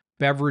great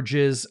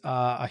beverages,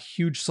 a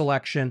huge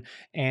selection,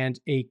 and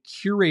a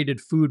curated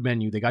food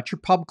menu. They got your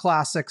pub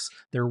classics.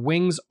 Their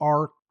wings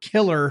are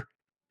killer,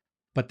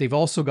 but they've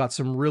also got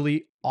some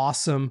really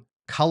awesome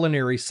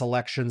culinary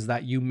selections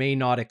that you may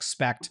not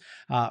expect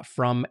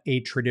from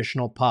a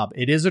traditional pub.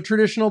 It is a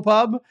traditional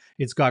pub.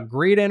 It's got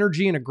great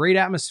energy and a great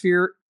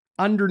atmosphere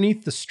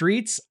underneath the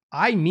streets.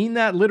 I mean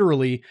that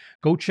literally.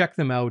 Go check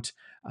them out.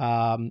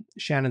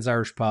 Shannon's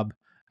Irish Pub,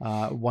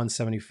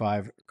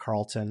 175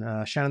 Carlton.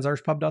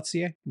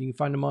 shannonsirishpub.ca. You can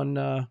find them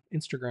on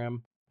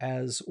Instagram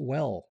as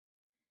well.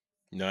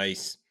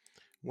 Nice.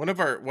 One of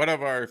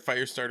our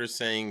fire starters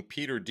saying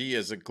Peter D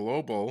is a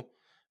global.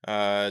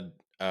 Uh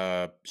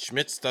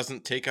Schmitz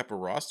doesn't take up a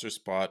roster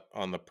spot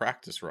on the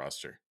practice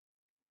roster.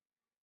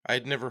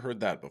 I'd never heard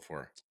that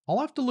before. I'll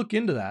have to look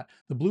into that.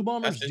 The Blue That's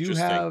Bombers do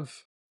interesting. have,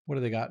 what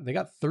do they got? They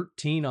got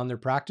 13 on their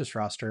practice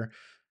roster,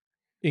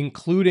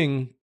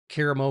 including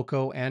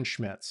Karamoko and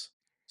Schmitz.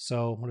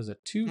 So what is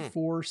it? 2, Hmm.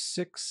 4,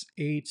 6,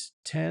 8,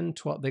 10,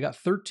 12. They got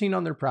 13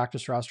 on their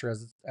practice roster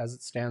as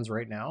it stands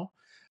right now.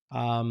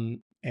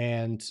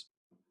 And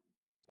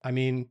I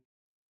mean,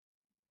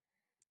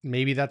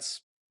 maybe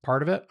that's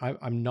part of it.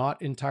 I'm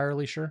not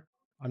entirely sure.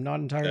 I'm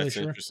not entirely That's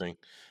sure. interesting.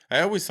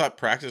 I always thought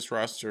practice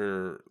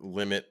roster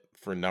limit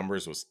for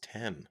numbers was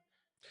 10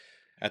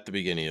 at the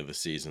beginning of the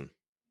season.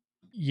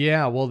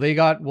 Yeah, well, they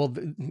got, what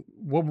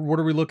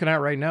are we looking at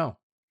right now?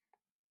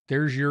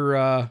 there's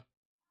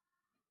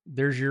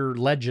your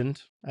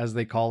legend, as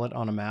they call it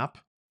on a map.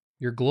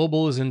 Your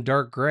global is in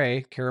dark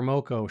gray,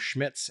 Karamoko,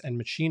 Schmitz, and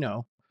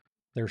Machino.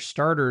 Their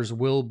starters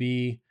will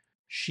be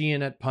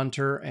Sheehan at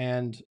punter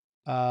and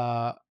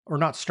or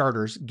not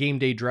starters, game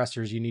day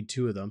dressers. You need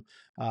two of them,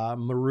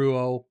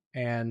 Maruo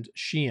and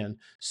Sheehan.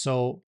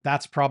 So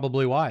that's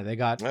probably why they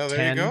got Well, there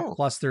you 10 go.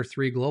 plus their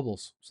three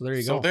globals. So there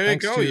you So go. there you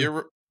Thanks go. to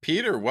You're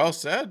Peter. Well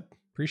said.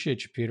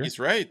 appreciate you, Peter. He's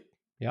right.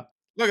 Yeah.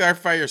 Look, our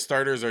fire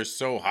starters are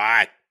so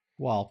hot.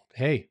 Well,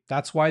 hey,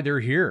 that's why they're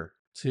here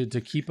to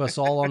keep us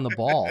all on the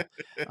ball.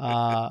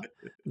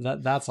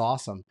 That's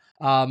awesome.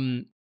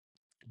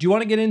 Do you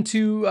want to get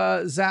into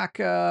Zach?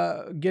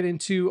 Get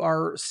into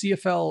our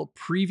CFL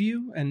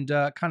preview and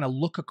kind of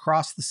look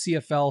across the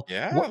CFL,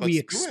 Yeah, what we let's do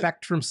it.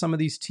 expect from some of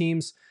these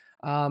teams.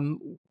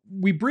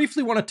 We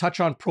briefly want to touch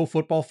on Pro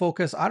Football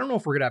Focus. I don't know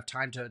if we're gonna have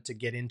time to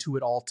get into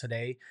it all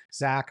today,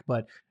 Zach,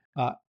 but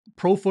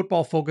Pro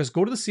Football Focus.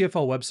 Go to the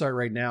CFL website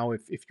right now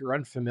if you're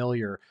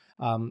unfamiliar.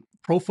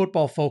 Pro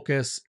Football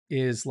Focus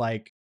is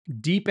like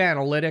deep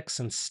analytics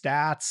and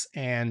stats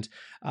and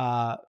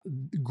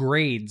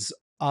grades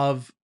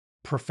of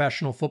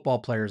professional football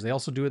players. They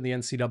also do it in the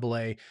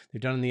NCAA.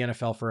 They've done it in the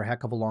NFL for a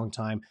heck of a long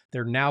time.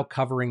 They're now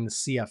covering the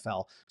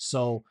CFL.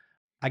 So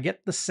I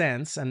get the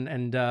sense,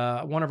 and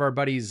one of our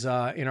buddies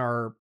in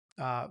our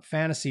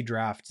fantasy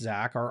draft,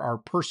 Zach, our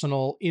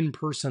personal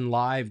in-person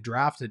live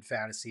drafted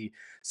fantasy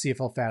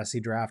CFL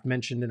fantasy draft,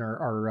 mentioned in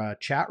our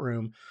chat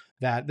room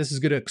that this is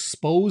going to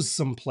expose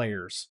some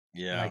players.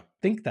 And Yeah. I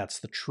think that's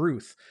the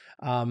truth.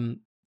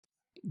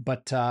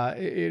 But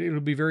it'll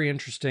be very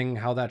interesting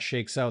how that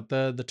shakes out.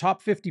 The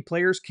top 50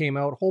 players came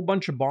out, a whole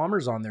bunch of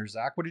bombers on there.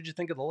 Zach, what did you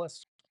think of the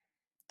list?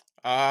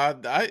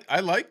 I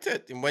liked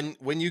it. And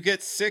when you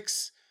get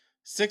six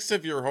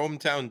of your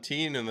hometown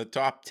team in the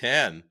top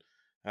 10,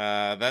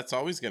 that's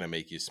always going to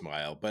make you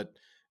smile. But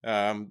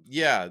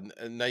yeah,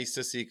 nice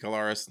to see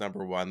Colaris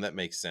number one. That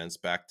makes sense.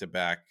 Back to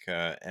back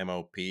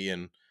MOP,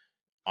 and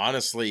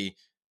honestly,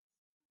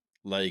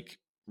 like,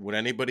 would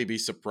anybody be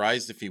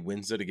surprised if he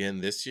wins it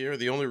again this year?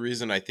 The only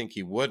reason I think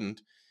he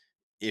wouldn't,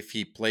 if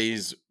he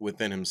plays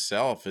within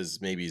himself, is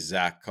maybe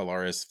Zach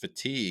Colaris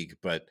fatigue.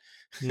 But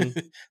Hmm.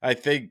 I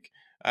think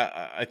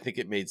I think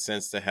it made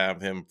sense to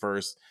have him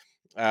first.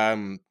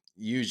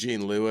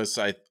 Eugene Lewis,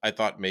 I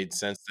thought made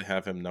sense to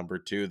have him number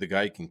two. The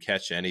guy can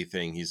catch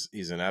anything.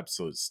 He's an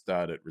absolute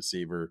stud at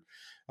receiver.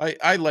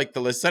 I like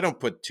the list. I don't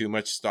put too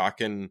much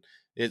stock in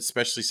it,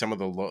 especially some of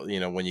the low,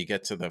 when you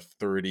get to the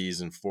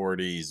 30s and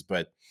 40s.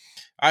 But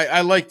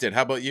I liked it.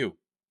 How about you?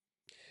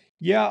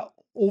 Yeah,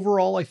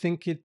 overall, I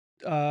think it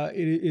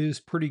is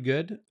pretty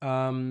good.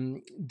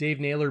 Dave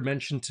Naylor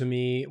mentioned to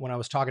me when I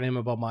was talking to him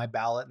about my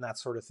ballot and that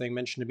sort of thing,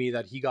 mentioned to me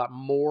that he got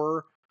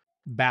more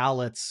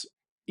ballots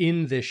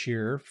in this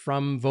year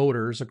from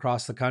voters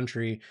across the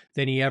country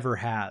than he ever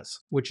has,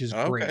 which is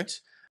Okay.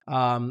 great.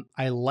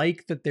 I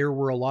like that there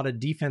were a lot of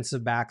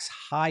defensive backs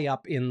high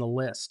up in the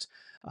list.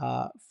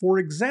 For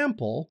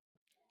example,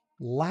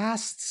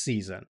 last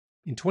season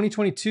in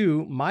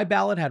 2022, my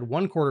ballot had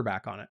one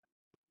quarterback on it.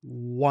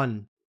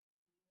 One.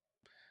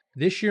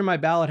 This year, my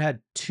ballot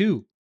had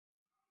two,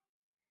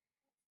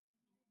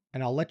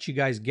 and I'll let you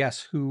guys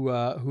guess who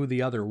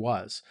the other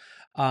was.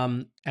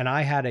 And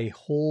I had a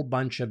whole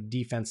bunch of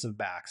defensive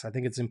backs. I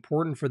think it's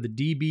important for the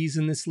DBs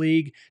in this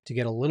league to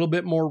get a little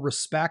bit more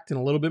respect and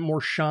a little bit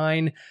more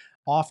shine.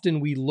 Often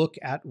we look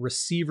at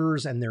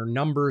receivers and their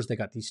numbers. They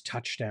got these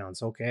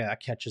touchdowns. Okay,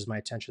 that catches my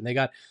attention. They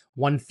got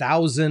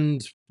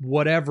 1,000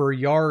 whatever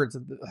yards.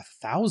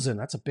 1,000.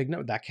 That's a big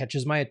number. That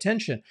catches my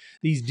attention.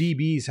 These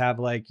DBs have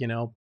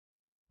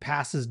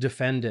passes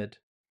defended,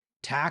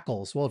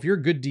 tackles. Well, if you're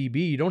a good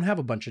DB, you don't have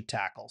a bunch of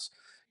tackles.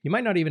 You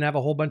might not even have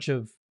a whole bunch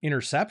of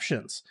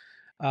interceptions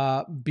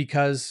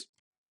because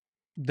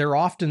they're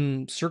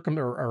often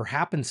or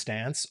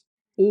happenstance,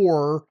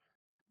 or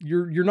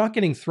you're not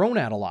getting thrown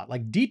at a lot.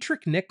 Like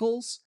Dietrich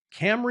Nichols,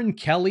 Cameron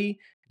Kelly,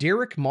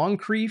 Derek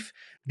Moncrief,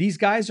 these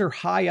guys are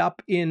high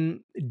up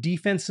in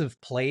defensive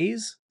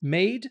plays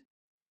made,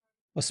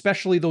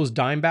 especially those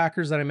dime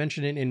backers that I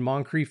mentioned in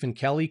Moncrief and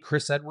Kelly.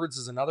 Chris Edwards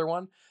is another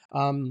one.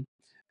 Um,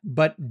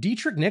 but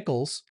Dietrich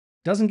Nichols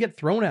doesn't get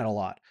thrown at a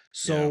lot. Yeah.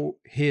 So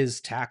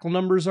his tackle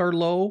numbers are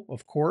low,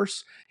 of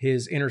course.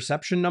 His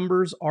interception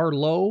numbers are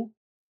low.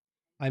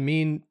 I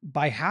mean,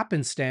 by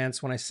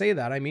happenstance, when I say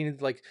that, I mean,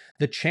 like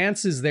the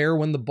chance is there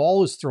when the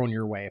ball is thrown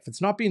your way. If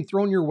it's not being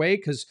thrown your way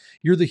because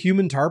you're the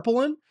human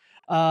tarpaulin,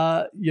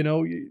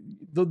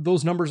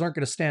 those numbers aren't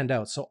going to stand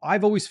out. So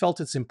I've always felt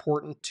it's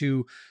important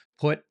to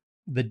put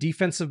the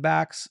defensive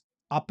backs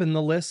up in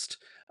the list.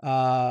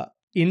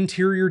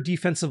 Interior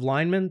defensive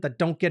linemen that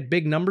don't get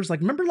big numbers. Like,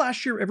 remember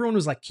last year, everyone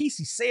was like,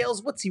 Casey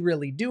Sales, what's he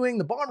really doing?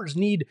 The Bombers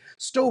need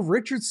Stove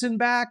Richardson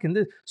back.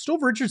 And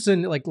Stove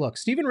Richardson, like, look,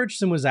 Steven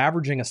Richardson was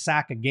averaging a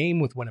sack a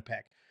game with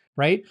Winnipeg,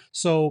 right?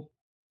 So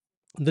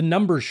the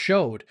numbers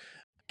showed.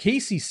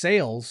 Casey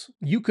Sales,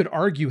 you could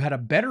argue, had a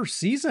better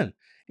season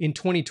in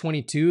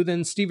 2022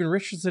 than Steven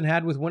Richardson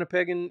had with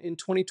Winnipeg in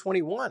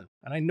 2021.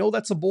 And I know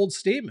that's a bold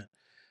statement,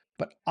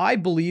 but I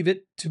believe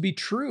it to be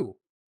true.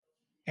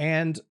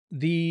 And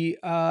the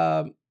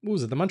what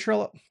was it? The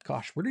Montreal.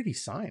 Gosh, where did he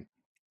sign?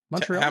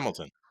 Montreal,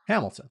 Hamilton.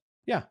 Hamilton.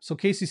 Yeah. So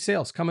Casey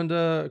Sales coming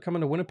to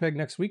Winnipeg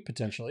next week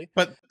potentially.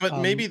 But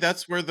maybe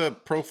that's where the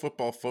Pro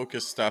Football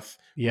Focus stuff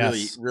really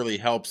Yes. really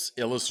helps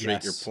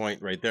illustrate your Yes.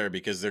 point right there,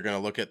 because they're going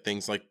to look at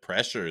things like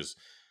pressures,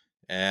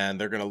 and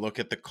they're going to look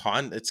at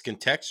it's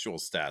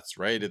contextual stats,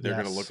 right? They're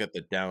going to look Yes. at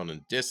the down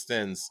and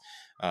distance,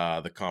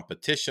 the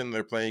competition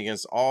they're playing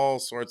against, all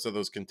sorts of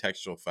those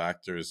contextual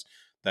factors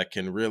that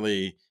can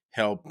really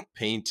help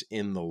paint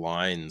in the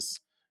lines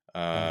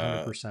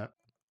uh, 100%.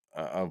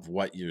 of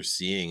what you're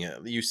seeing.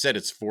 You said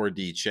it's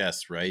 4D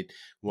chess, right?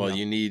 Well,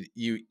 Yeah.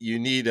 you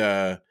need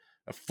a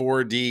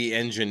 4D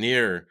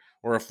engineer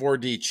or a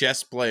 4D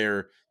chess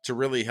player to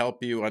really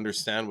help you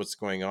understand what's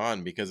going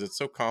on, because it's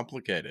so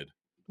complicated.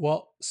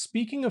 Well,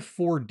 speaking of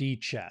 4D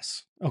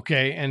chess,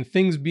 okay, and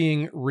things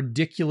being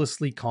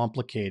ridiculously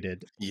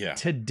complicated, Yeah.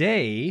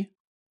 today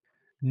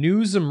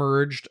news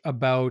emerged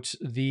about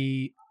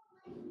the,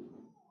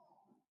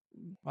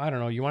 I don't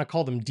know, you want to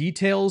call them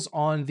details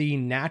on the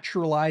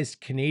naturalized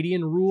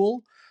Canadian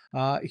rule.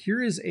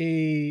 Here is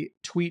a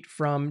tweet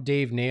from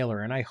Dave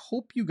Naylor, and I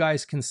hope you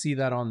guys can see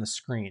that on the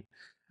screen.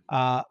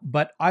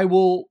 But I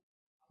will,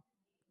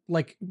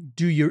 like,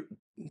 do your,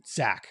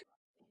 Zach,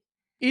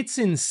 it's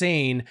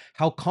insane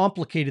how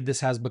complicated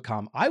this has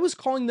become. I was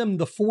calling them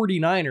the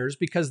 49ers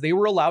because they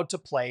were allowed to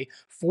play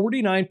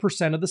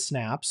 49% of the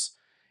snaps,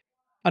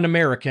 an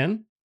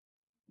American,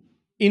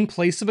 in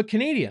place of a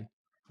Canadian.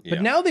 But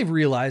Yeah. now they've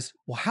realized,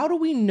 well, how do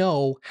we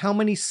know how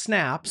many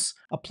snaps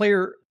a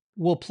player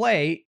will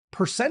play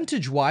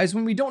percentage wise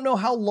when we don't know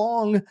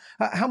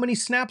how many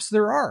snaps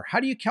there are? How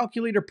do you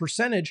calculate a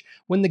percentage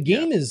when the Yeah.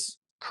 game is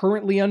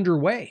currently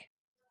underway?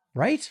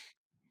 Right?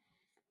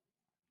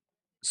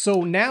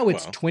 So now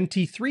it's Well,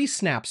 23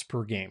 snaps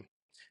per game.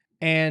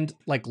 And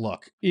like,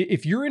 look,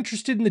 if you're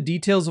interested in the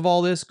details of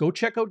all this, go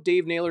check out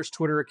Dave Naylor's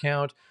Twitter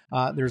account.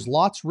 There's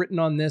lots written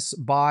on this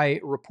by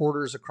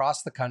reporters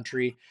across the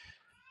country.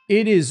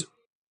 It is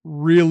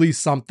really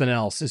something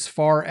else as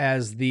far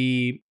as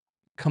the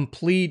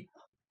complete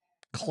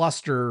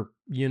cluster,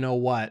 you know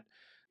what,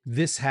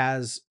 this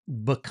has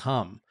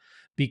become,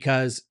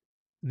 because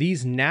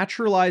these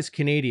naturalized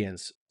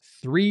Canadians,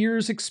 3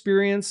 years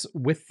experience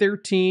with their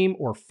team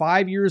or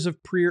 5 years of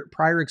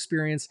prior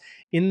experience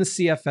in the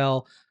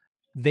CFL,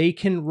 they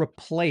can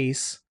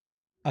replace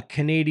a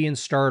Canadian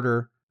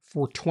starter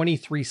for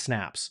 23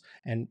 snaps.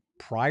 And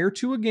prior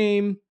to a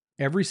game,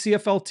 every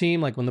CFL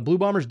team, like when the Blue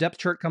Bombers depth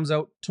chart comes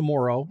out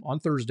tomorrow on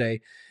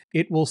Thursday,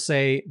 it will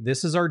say,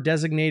 this is our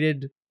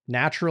designated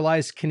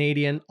naturalized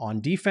Canadian on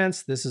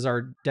defense. This is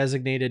our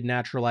designated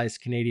naturalized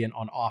Canadian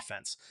on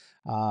offense.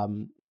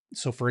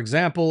 So, for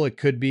example, it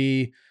could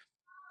be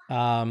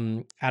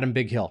Adam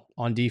Big Hill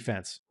on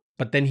defense,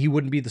 but then he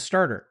wouldn't be the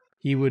starter.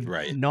 He would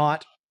right.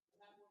 not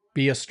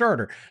be a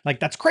starter. Like,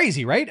 that's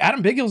crazy, right?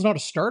 Adam Big Hill's not a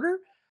starter.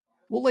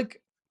 Well,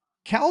 like,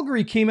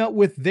 Calgary came out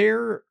with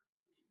their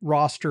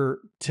roster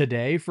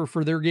today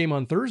for their game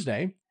on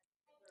Thursday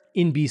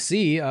in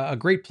BC, a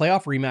great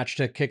playoff rematch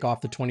to kick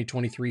off the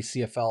 2023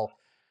 CFL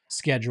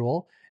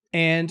schedule.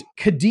 And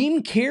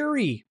Kadeem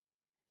Carey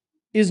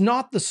is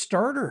not the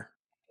starter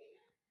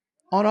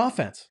on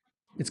offense.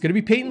 It's going to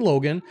be Peyton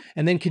Logan.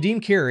 And then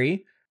Kadeem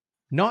Carey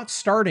not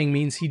starting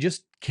means he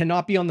just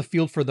cannot be on the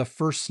field for the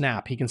first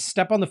snap. He can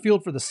step on the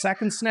field for the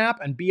second snap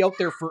and be out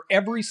there for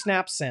every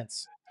snap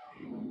since.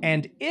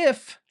 And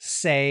if,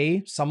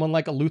 say, someone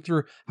like a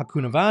Luther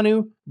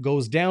Hakunavanu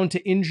goes down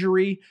to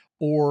injury,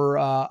 or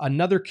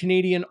another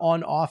Canadian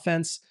on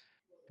offense,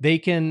 they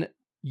can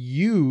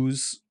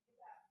use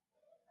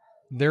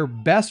their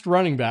best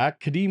running back,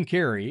 Kadeem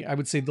Carey, I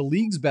would say the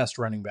league's best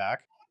running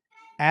back,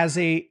 as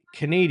a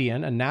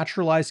Canadian, a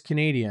naturalized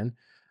Canadian,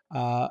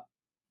 uh,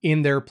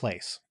 in their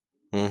place,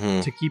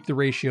 Mm-hmm. to keep the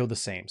ratio the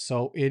same.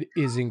 So it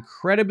is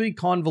incredibly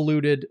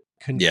convoluted,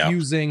 Yeah.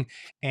 confusing,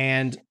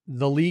 and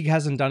the league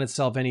hasn't done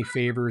itself any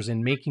favors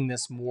in making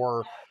this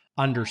more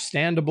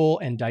understandable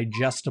and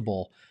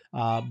digestible.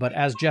 But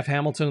as Jeff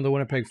Hamilton of the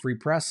Winnipeg Free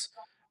Press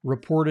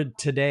reported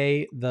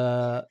today,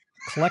 the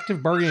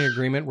collective bargaining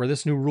agreement where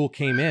this new rule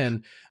came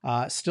in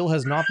still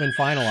has not been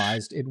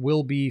finalized. It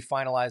will be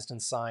finalized and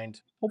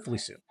signed hopefully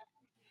soon.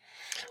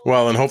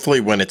 Well, and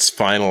hopefully when it's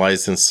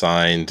finalized and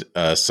signed,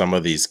 some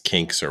of these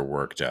kinks are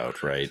worked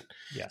out, right?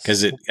 Yes,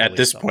 Because it at hopefully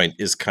this so. point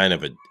is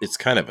it's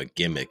kind of a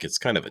gimmick. It's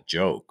kind of a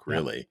joke, Yeah,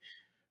 really.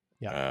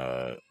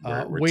 yeah.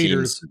 Where teams,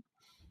 Waiters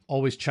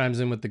always chimes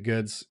in with the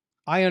goods.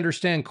 I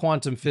understand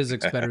quantum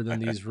physics better than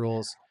these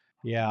rules.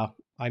 Yeah,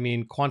 I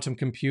mean, quantum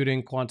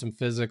computing, quantum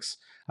physics.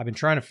 I've been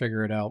trying to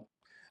figure it out.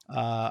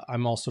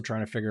 I'm also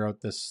trying to figure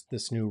out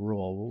this new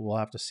rule. We'll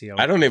have to see how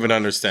I it don't even shakes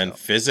understand out.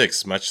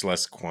 physics, much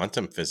less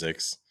quantum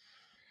physics.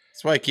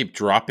 That's why I keep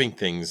dropping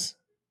things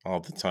all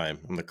the time.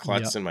 I'm the Yeah,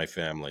 klutz in my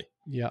family.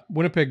 yeah.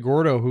 Winnipeg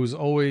Gordo, who's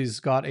always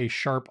got a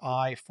sharp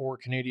eye for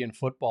Canadian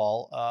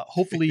football.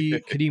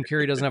 Hopefully, Kadeem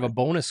Carey doesn't have a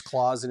bonus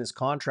clause in his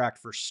contract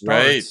for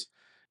Right. starts.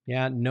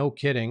 Yeah, no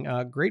kidding.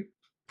 Great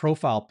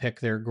profile pick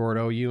there,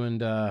 Gordo. You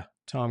and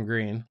Tom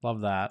Green.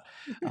 Love that.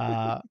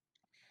 Uh,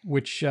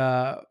 which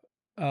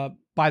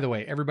by the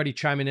way, everybody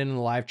chiming in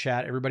the live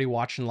chat, everybody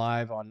watching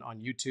live on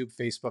YouTube,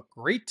 Facebook,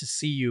 great to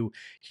see you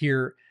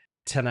here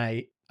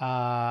tonight.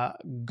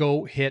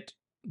 Go hit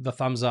the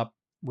thumbs up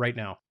right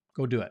now.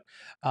 Go do it.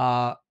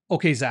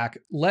 Okay, Zach,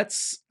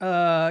 let's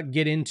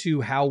get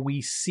into how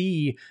we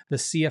see the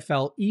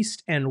CFL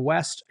East and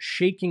West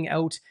shaking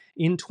out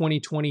in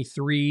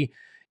 2023.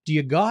 Do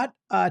you got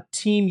a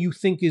team you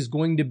think is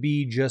going to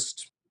be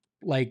just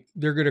like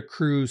they're going to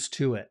cruise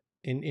to it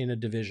in a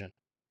division?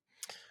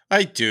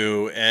 I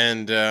do,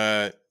 and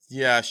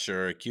yeah,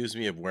 sure. Accuse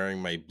me of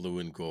wearing my blue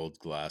and gold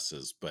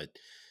glasses, but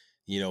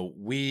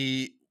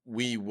we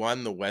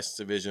won the West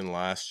Division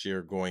last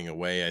year going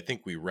away. I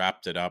think we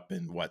wrapped it up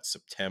in what,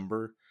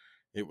 September.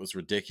 It was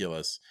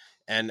ridiculous,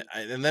 and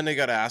then I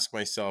got to ask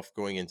myself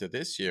going into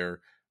this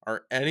year: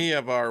 are any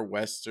of our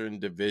Western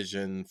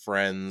Division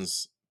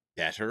friends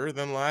better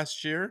than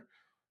last year?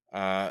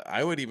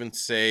 I would even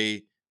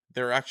say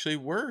they're actually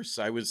worse.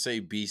 I would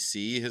say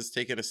BC has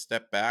taken a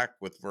step back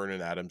with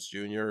Vernon Adams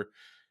Jr.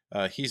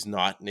 He's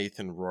not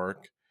Nathan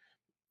Rourke.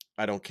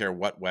 I don't care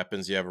what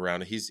weapons you have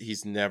around.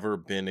 He's never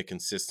been a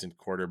consistent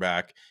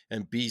quarterback,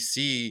 and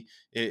BC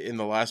in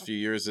the last few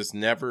years has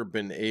never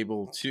been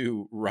able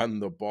to run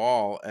the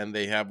ball, and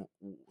they have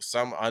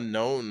some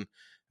unknown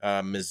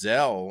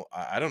Mizell.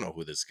 I don't know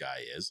who this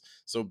guy is.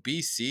 So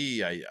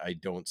BC, I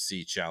don't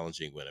see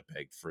challenging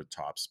Winnipeg for a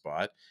top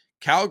spot.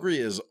 Calgary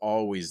is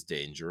always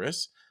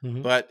dangerous.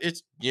 Mm-hmm. But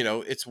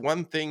it's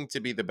one thing to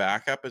be the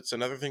backup. It's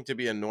another thing to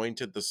be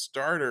anointed the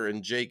starter.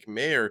 And Jake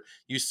Mayer,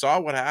 you saw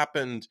what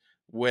happened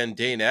when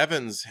Dane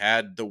Evans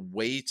had the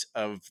weight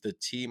of the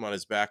team on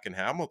his back in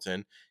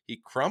Hamilton.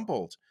 He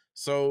crumbled.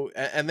 So,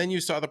 and then you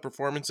saw the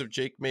performance of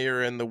Jake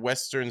Mayer in the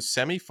Western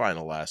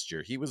semifinal last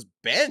year. He was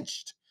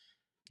benched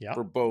Yeah.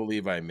 for Bo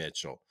Levi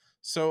Mitchell.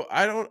 So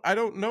I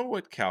don't know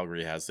what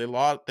Calgary has. They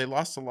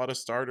lost a lot of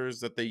starters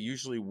that they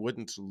usually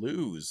wouldn't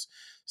lose.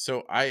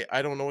 So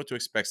I don't know what to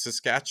expect.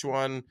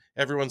 Saskatchewan,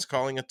 everyone's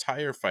calling a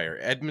tire fire.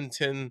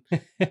 Edmonton,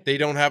 they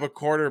don't have a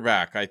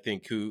quarterback, I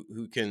think,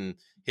 who can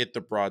hit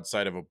the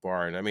broadside of a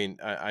barn. I mean,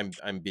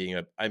 I'm being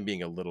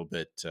a little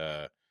bit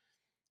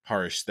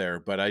harsh there,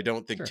 but I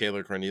don't think Sure.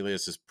 Taylor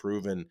Cornelius is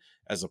proven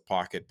as a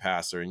pocket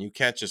passer, and you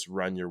can't just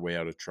run your way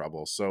out of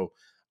trouble. So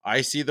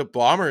I see the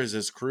Bombers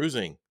as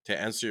cruising, to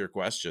answer your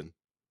question.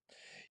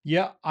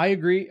 Yeah, I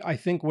agree. I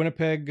think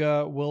Winnipeg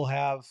will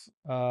have.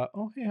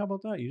 Oh, hey, how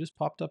about that? You just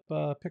popped up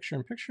picture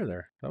in picture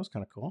there. That was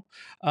kind of cool.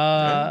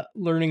 Yeah.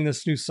 Learning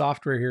this new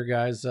software here,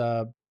 guys.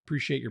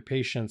 Appreciate your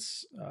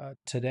patience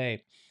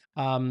today.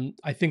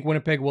 I think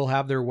Winnipeg will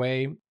have their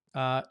way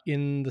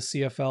in the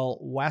CFL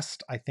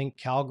West. I think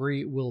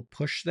Calgary will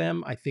push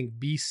them. I think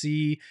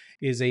BC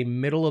is a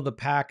middle of the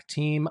pack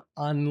team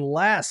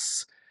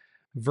unless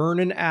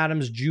Vernon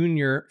Adams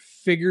Jr.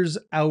 figures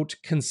out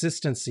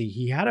consistency.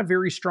 He had a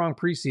very strong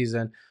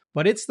preseason,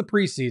 but it's the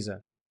preseason.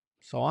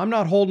 So I'm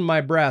not holding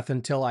my breath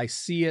until I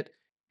see it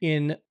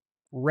in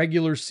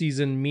regular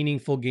season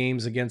meaningful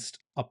games against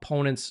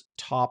opponents'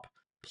 top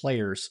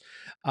players.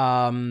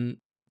 Um,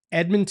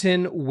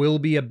 Edmonton will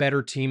be a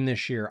better team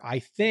this year. I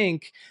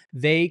think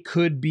they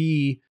could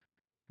be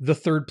the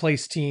third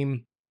place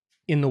team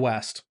in the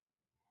West.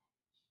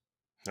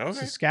 Okay.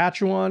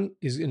 Saskatchewan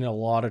is in a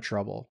lot of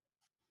trouble.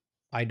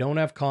 I don't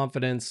have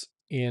confidence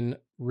in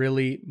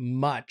really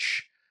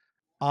much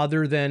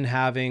other than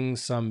having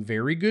some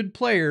very good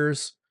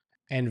players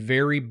and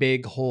very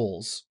big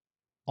holes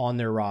on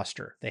their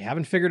roster. They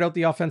haven't figured out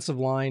the offensive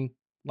line.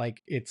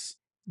 Like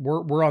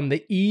we're on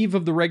the eve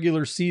of the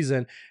regular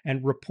season,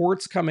 and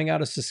reports coming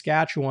out of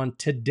Saskatchewan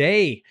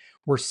today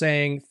were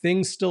saying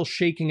things still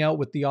shaking out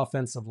with the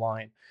offensive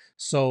line.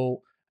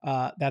 So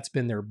that's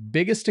been their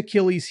biggest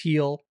Achilles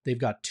heel. They've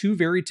got two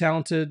very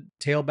talented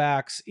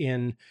tailbacks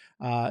in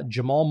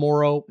Jamal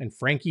Morrow and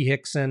Frankie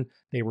Hickson.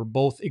 They were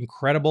both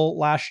incredible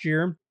last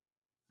year,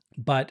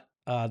 but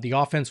the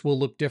offense will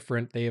look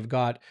different. They have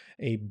got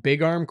a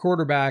big arm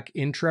quarterback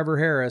in Trevor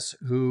Harris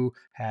who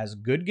has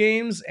good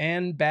games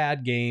and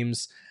bad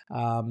games.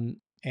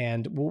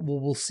 And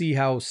we'll see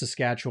how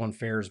Saskatchewan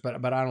fares,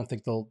 but I don't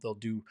think they'll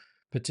do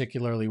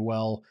particularly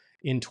well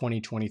in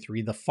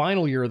 2023, the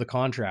final year of the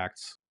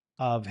contracts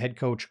of head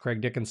coach Craig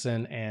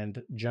Dickinson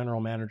and general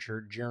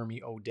manager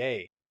Jeremy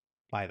O'Day.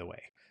 By the way,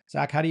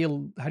 Zach, how do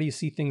you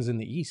see things in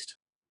the East?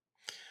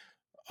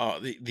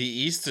 The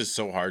East is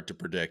so hard to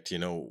predict,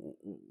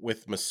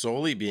 with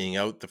Masoli being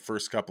out the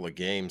first couple of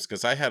games,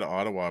 because I had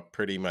Ottawa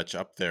pretty much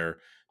up there,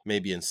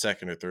 maybe in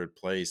second or third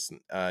place.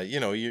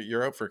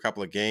 You're out for a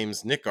couple of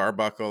games. Nick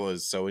Arbuckle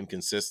is so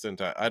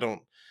inconsistent. I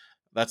don't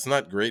That's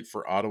not great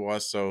for Ottawa.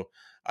 So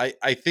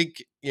I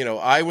think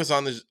I was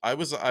on the I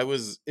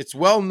was it's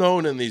well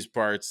known in these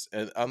parts,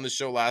 and on the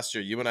show last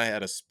year, you and I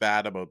had a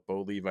spat about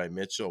Bo Levi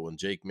Mitchell when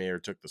Jake Mayer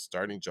took the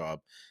starting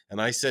job,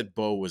 and I said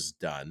Bo was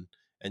done,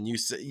 and you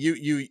said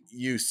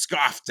you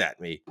scoffed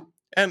at me,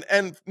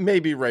 and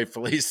maybe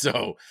rightfully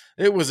so.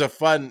 It was a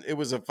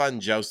fun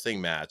jousting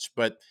match,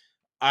 but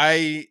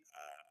I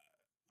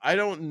I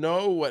don't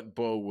know what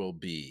Bo will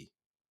be.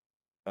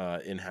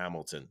 in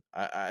Hamilton.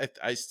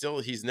 I still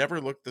he's never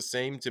looked the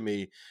same to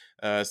me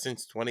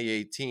since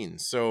 2018.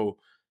 So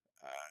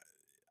uh,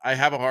 I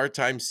have a hard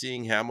time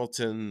seeing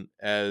Hamilton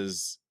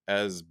as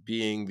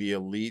being the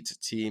elite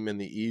team in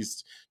the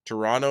East.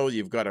 Toronto,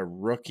 you've got a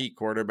rookie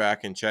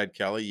quarterback in Chad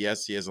Kelly.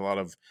 Yes, he has a lot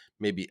of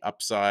maybe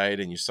upside,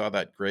 and you saw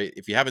that great.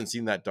 If you haven't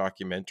seen that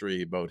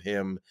documentary about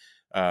him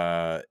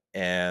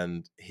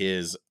and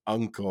his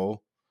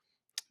uncle,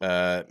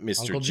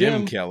 Mr. Uncle Jim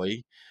Jim.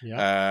 Kelly,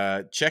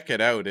 Yeah. check it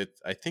out.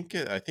 I think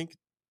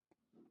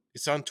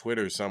it's on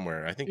Twitter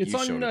somewhere. I think It's you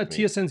on showed it to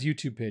me. TSN's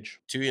YouTube page.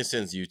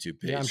 TSN's YouTube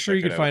Yeah, I'm page. sure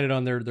you Check it could out. find it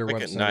on their Like a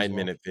website as well.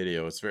 9-minute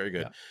video. It's very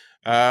good.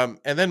 Yeah.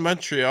 And then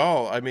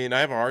Montreal. I mean, I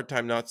have a hard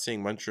time not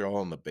seeing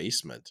Montreal in the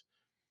basement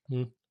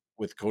Hmm.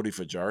 with Cody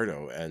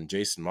Fajardo and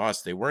Jason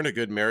Moss. They weren't a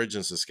good marriage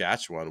in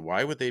Saskatchewan.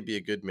 Why would they be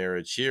a good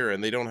marriage here?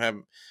 And they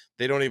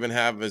don't even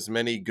have as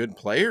many good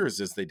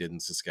players as they did in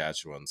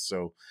Saskatchewan.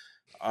 So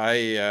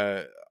I,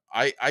 uh,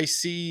 I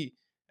see.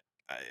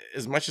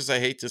 As much as I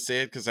hate to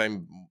say it, because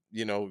I'm,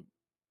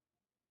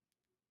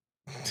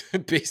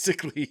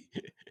 basically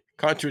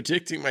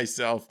contradicting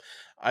myself.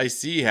 I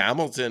see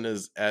Hamilton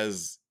as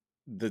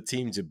the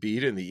team to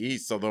beat in the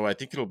East. Although I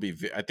think it'll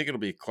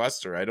be a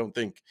cluster. I don't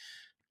think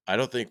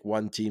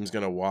one team's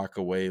going to walk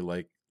away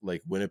like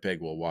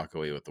Winnipeg will walk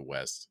away with the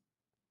West.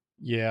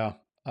 Yeah.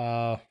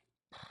 Uh,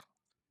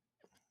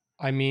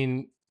 I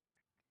mean,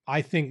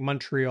 I think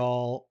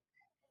Montreal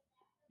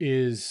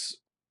is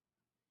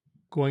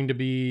going to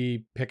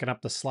be picking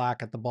up the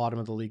slack at the bottom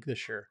of the league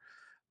this year.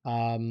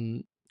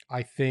 Um,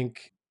 I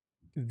think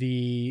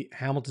the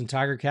Hamilton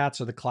Tiger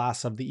Cats are the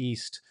class of the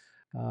East.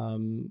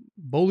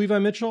 Bo Levi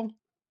Mitchell,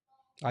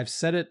 I've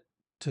said it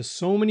to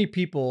so many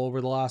people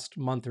over the last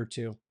month or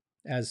two,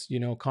 as you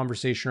know,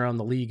 conversation around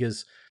the league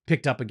has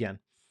picked up again.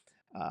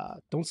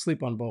 Don't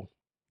sleep on Bo.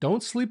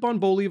 Don't sleep on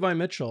Bo Levi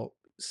Mitchell.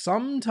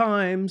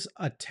 Sometimes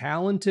a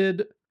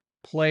talented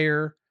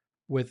player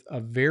with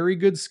a very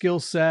good skill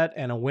set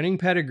and a winning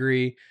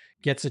pedigree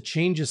gets a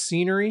change of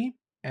scenery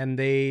and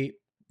they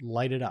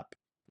light it up,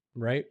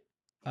 right?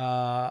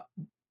 Uh,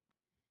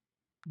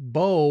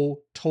 Bo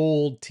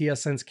told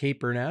TSN's Kate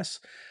Burness,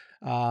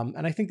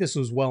 and I think this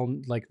was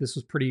this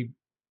was pretty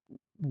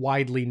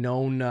widely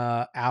known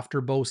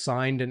after Bo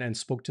signed and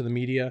spoke to the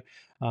media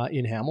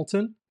in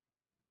Hamilton,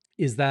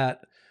 is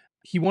that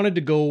he wanted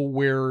to go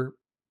where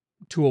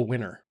to a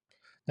winner.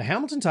 The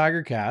Hamilton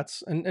Tiger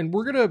Cats, and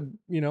we're gonna,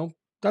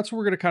 that's what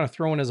we're gonna kind of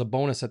throw in as a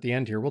bonus at the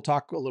end here. We'll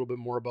talk a little bit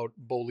more about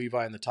Bo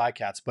Levi and the Tie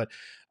Cats, but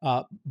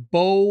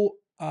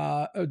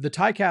the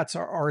Tie Cats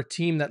are a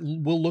team that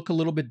will look a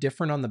little bit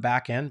different on the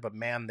back end, but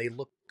man, they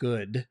look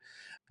good.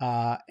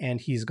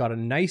 And he's got a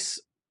nice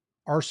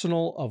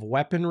arsenal of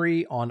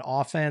weaponry on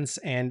offense,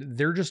 and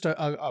they're just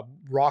a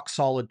rock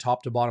solid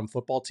top to bottom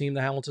football team.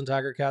 The Hamilton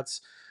Tiger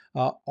Cats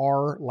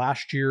are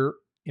last year,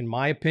 in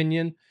my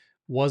opinion,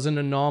 was an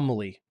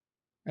anomaly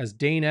as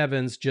Dane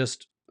Evans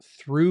just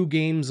threw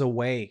games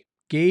away,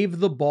 gave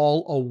the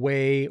ball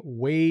away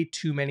way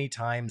too many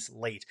times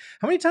late.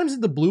 How many times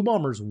did the Blue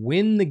Bombers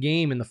win the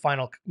game in the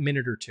final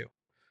minute or two?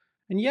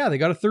 And yeah, they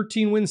got a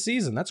 13-win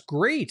season. That's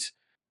great.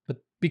 But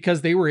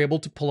because they were able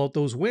to pull out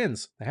those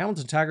wins, the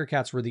Hamilton Tiger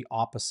Cats were the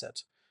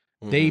opposite.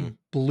 Mm-hmm. They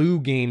blew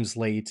games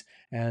late,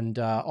 and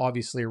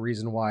obviously a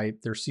reason why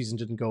their season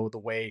didn't go the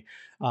way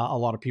a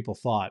lot of people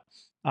thought.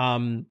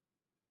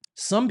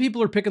 Some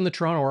people are picking the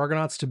Toronto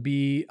Argonauts to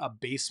be a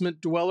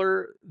basement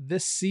dweller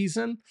this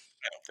season.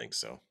 I don't think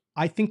so.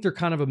 I think they're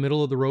kind of a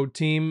middle of the road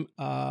team.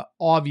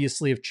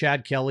 Obviously, if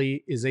Chad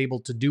Kelly is able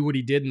to do what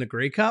he did in the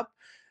Grey Cup,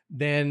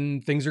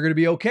 then things are going to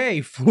be okay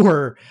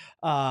for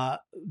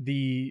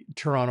the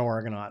Toronto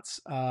Argonauts.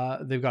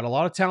 They've got a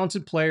lot of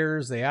talented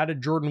players. They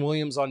added Jordan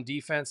Williams on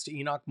defense to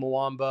Enoch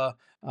Mwamba.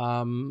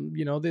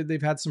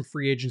 They've had some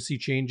free agency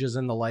changes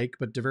and the like,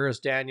 but Deveris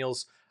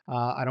Daniels,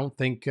 I don't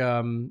think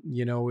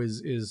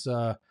is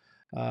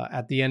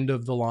at the end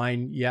of the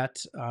line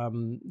yet.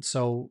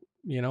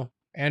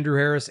 Andrew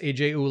Harris,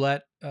 AJ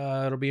Ouellette.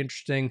 It'll be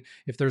interesting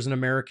if there's an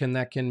American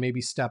that can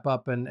maybe step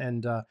up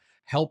and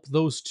help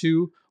those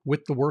two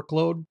with the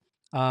workload.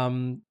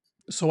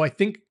 So I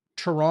think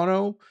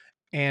Toronto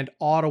and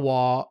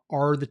Ottawa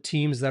are the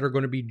teams that are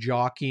going to be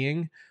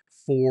jockeying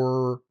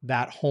for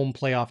that home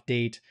playoff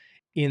date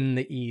in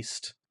the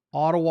East.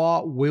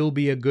 Ottawa will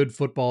be a good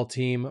football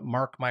team.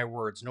 Mark my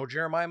words. No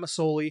Jeremiah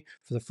Masoli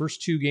for the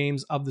first two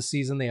games of the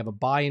season. They have a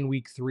bye in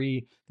week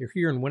 3. They're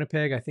here in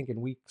Winnipeg, I think,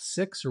 in week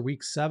 6 or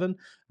week 7.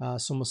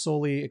 So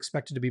Masoli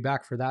expected to be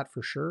back for that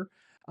for sure.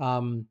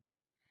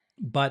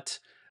 But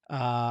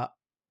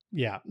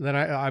yeah, then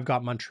I've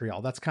got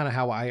Montreal. That's kind of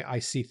how I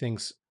see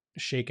things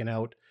shaken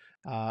out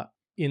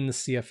in the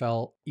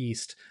CFL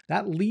East.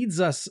 That leads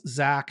us,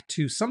 Zach,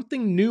 to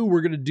something new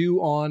we're going to do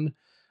on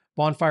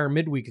Bonfire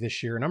Midweek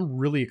this year, and I'm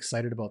really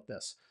excited about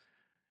this.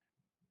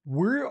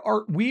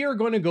 We are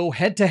going to go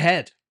head to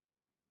head.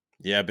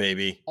 Yeah,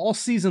 baby. All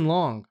season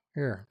long.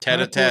 Here, Tete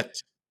a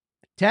tete.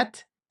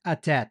 Tete a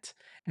tete,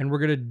 and we're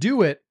going to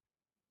do it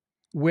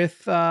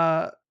with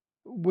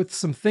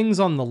some things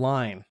on the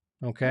line.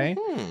 Okay.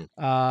 Hmm.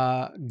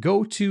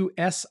 Go to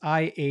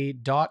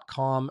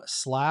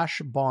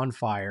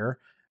sia.com/bonfire.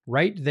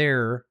 Right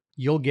there,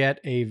 you'll get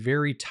a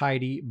very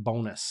tidy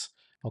bonus.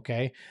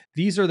 Okay.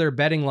 These are their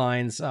betting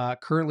lines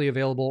currently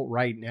available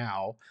right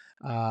now.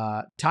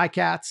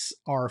 Ticats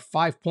are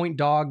 5-point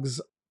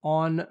dogs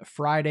on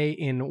Friday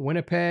in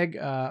Winnipeg,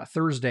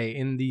 Thursday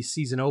in the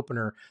season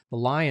opener. The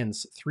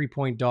Lions,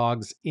 3-point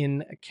dogs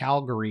in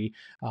Calgary.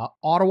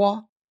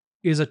 Ottawa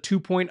is a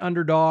 2-point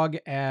underdog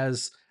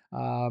as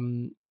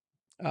um,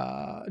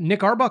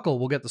 Nick Arbuckle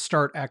will get the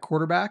start at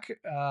quarterback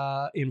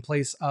in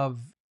place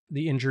of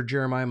the injured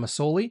Jeremiah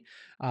Masoli.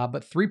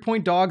 But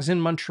 3-point dogs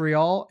in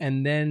Montreal,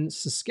 and then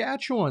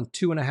Saskatchewan,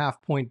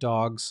 2.5-point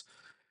dogs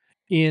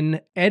in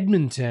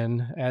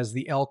Edmonton as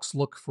the Elks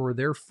look for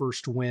their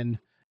first win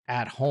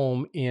at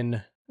home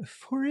in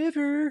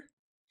forever.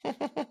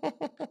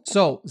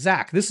 So,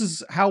 Zach, this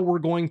is how we're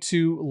going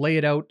to lay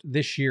it out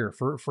this year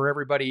for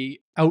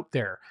everybody out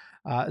there.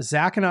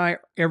 Zach and I,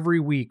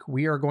 every week,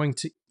 we are going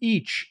to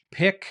each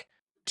pick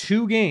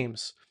 2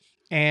 games.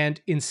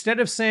 And instead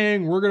of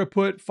saying we're going to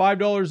put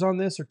 $5 on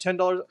this or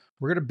 $10,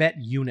 we're going to bet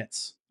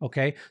units.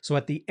 Okay. So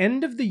at the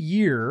end of the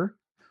year,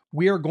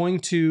 we are going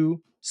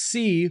to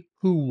see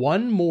who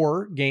won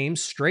more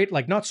games straight,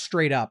 like not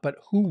straight up, but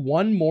who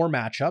won more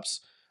matchups.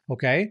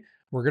 Okay.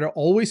 We're going to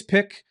always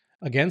pick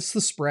against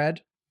the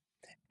spread.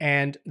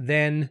 And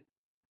then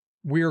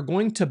we are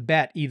going to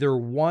bet either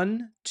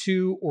 1,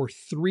 2, or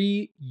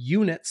 3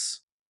 units,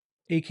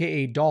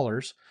 aka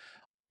dollars,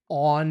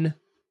 on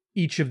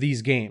each of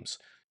these games.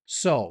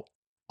 So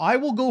I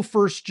will go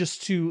first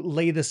just to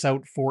lay this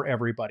out for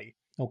everybody.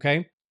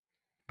 Okay.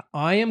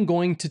 I am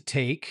going to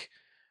take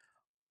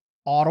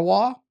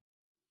Ottawa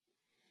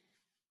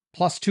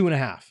plus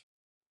 2.5.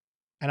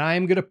 And I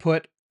am going to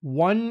put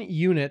 1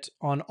 unit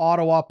on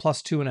Ottawa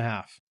plus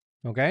 2.5.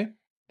 Okay.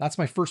 That's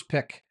my first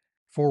pick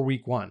for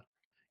week 1.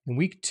 In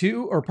week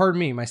 2, or pardon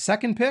me, my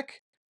second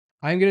pick,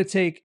 I'm going to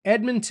take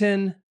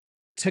Edmonton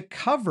to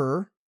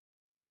cover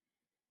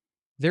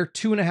their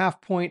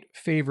 2.5-point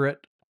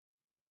favorite.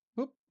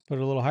 Oop, put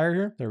it a little higher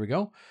here. There we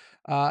go.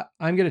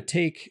 I'm going to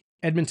take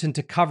Edmonton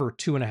to cover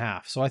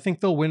 2.5. So I think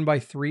they'll win by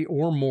 3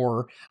 or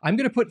more. I'm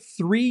going to put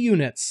 3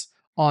 units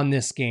on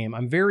this game.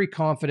 I'm very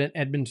confident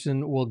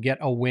Edmonton will get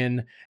a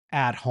win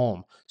at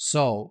home.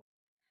 So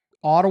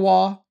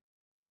Ottawa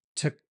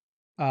to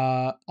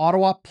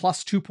Ottawa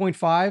plus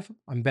 2.5.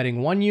 I'm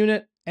betting 1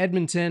 unit.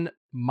 Edmonton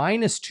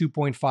minus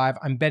 2.5.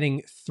 I'm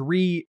betting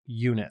 3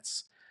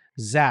 units.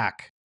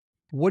 Zach,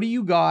 what do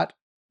you got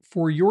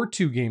for your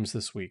 2 games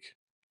this week?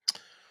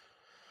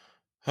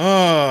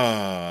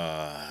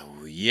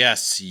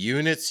 Yes,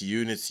 units.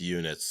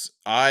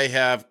 I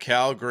have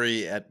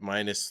Calgary at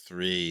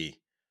 -3, and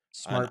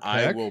Smart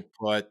I pick. will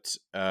put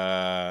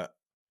how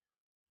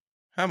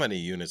many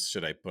units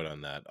should I put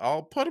on that?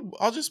 I'll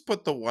just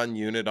put the 1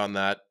 unit on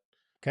that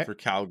Okay. for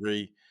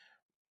Calgary.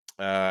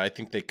 I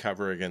think they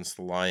cover against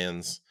the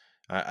Lions.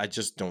 I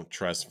just don't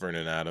trust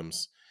Vernon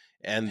Adams.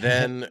 And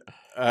then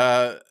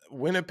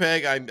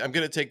Winnipeg, I'm going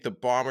to take the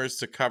Bombers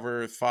to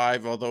cover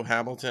 5, although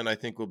Hamilton I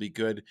think will be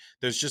good.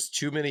 There's just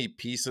too many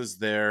pieces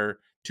there,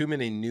 too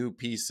many new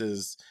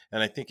pieces,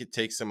 and I think it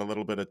takes them a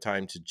little bit of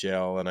time to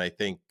gel. And I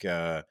think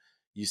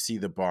you see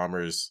the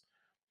Bombers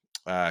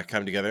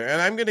come together.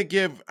 And I'm going to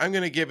give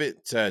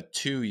it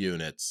 2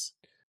 units,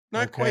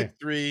 not Okay. quite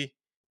 3,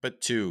 but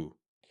 2.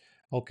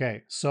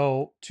 Okay.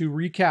 So to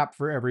recap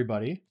for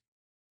everybody,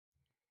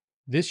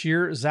 this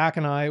year, Zach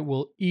and I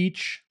will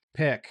each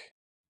pick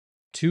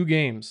 2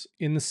 games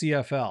in the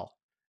CFL,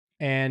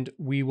 and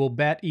we will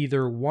bet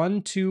either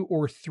 1, 2,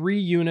 or 3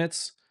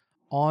 units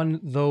on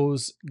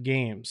those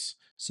games.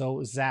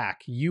 So,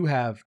 Zach, you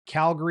have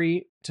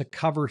Calgary to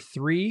cover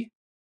 3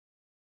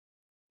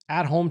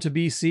 at home to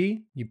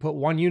BC. You put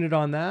 1 unit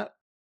on that.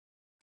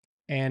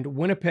 And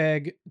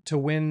Winnipeg to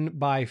win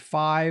by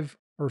 5,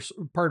 or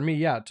pardon me,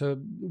 yeah, to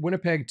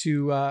Winnipeg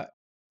to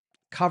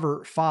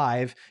cover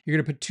 5. You're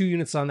going to put 2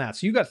 units on that.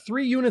 So you got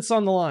 3 units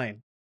on the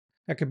line.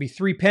 That could be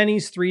 3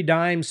 pennies, 3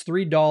 dimes,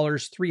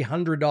 $3,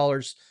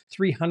 $300,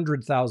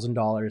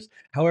 $300,000.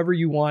 However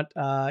you want,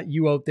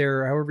 you out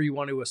there, however you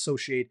want to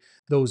associate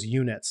those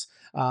units.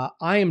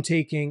 I am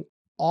taking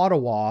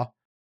Ottawa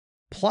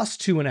plus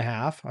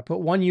 2.5. I put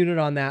 1 unit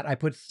on that. I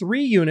put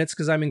 3 units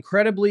because I'm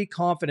incredibly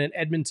confident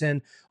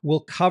Edmonton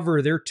will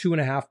cover their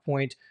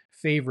 2.5-point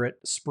favorite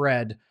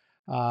spread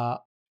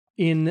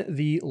in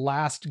the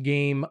last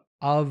game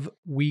of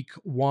week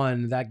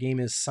 1. That game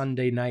is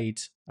Sunday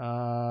night,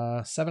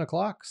 7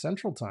 o'clock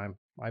Central Time,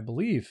 I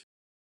believe.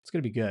 It's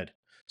going to be good.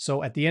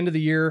 So at the end of the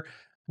year,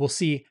 we'll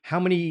see how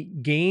many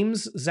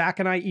games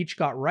Zach and I each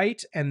got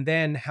right, and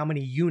then how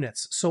many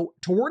units. So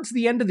towards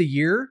the end of the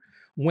year,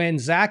 when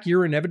Zach,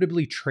 you're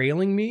inevitably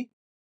trailing me,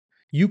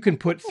 you can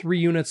put 3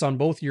 units on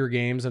both your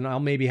games, and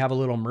I'll maybe have a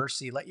little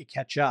mercy, let you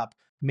catch up,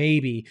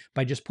 maybe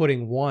by just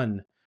putting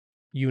 1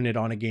 unit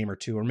on a game or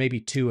 2, or maybe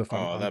 2 if I'm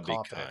Oh, I'm that'd be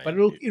confident. But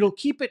kind. it'll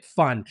keep it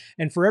fun.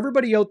 And for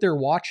everybody out there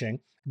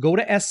watching, go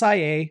to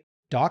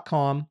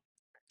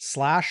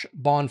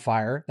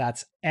sia.com/bonfire.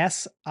 That's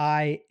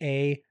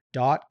sia.com/bonfire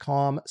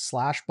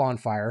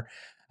midweek.com/bonfire.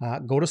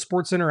 Go to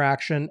Sports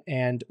Interaction,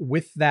 and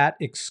with that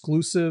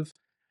exclusive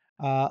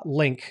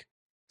link,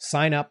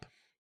 sign up,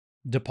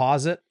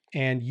 deposit,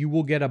 and you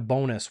will get a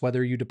bonus,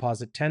 whether you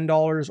deposit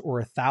 $10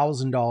 or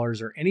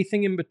 $1,000 or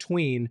anything in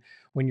between.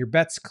 When your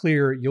bet's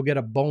clear, you'll get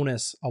a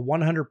bonus, a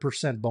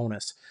 100%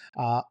 bonus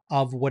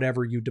of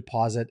whatever you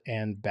deposit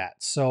and bet.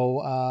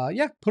 So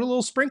yeah, put a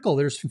little sprinkle.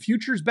 There's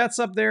futures bets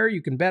up there.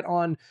 You can bet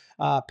on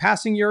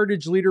passing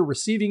yardage leader,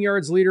 receiving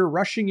yards leader,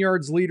 rushing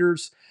yards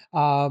leaders,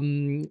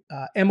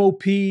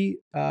 MOP,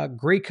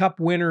 Grey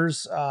Cup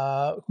winners,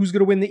 who's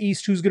going to win the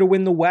East, who's going to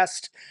win the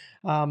West.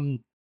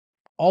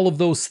 All of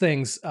those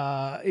things.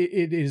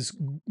 It is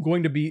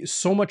going to be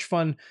so much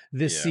fun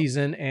this Yeah.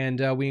 season,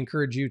 and we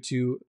encourage you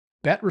to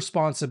bet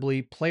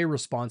responsibly, play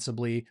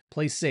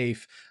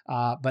safe,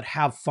 but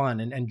have fun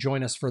and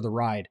join us for the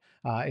ride.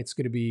 It's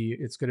going to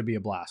be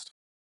a blast.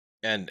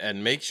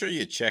 And make sure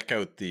you check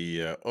out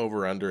the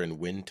over under and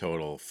win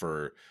total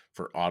for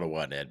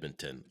Ottawa and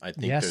Edmonton. I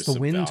think Yes, there's the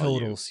some win value.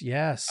 totals.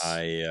 Yes.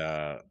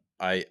 I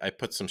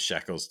put some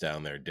shekels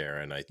down there,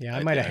 Darren. Yeah,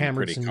 I might have I'm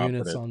hammered pretty some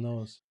units confident. on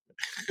those.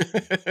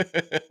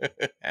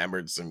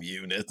 Hammered some I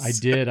units.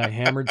 did. I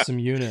hammered some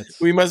units.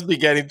 We must be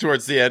getting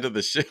towards the end of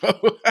the show.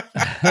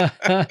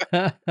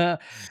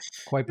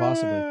 Quite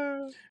possibly.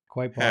 Ah,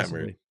 Quite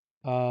hammered.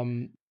 possibly.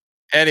 Um,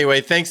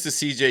 Anyway, thanks to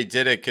CJ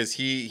did it because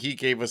he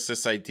gave us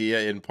this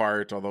idea in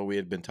part, although we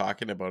had been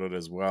talking about it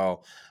as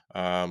well.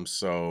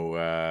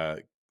 So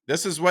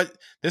this is why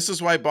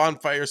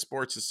Bonfire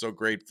Sports is so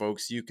great,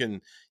 folks. You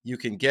can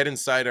get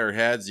inside our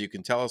heads, you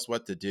can tell us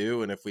what to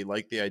do, and if we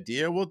like the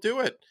idea, we'll do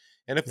it.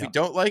 And if we yeah.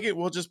 don't like it,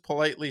 we'll just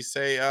politely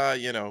say,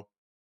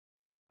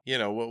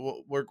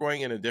 we're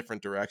going in a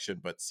different direction.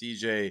 But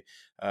CJ,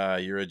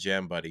 you're a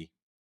jam buddy.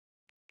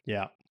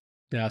 Yeah.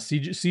 Yeah.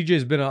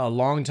 CJ's been a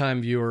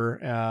longtime viewer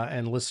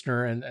and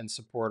listener and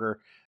supporter.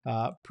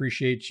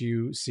 Appreciate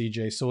you,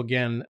 CJ. So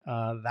again,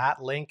 that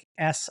link,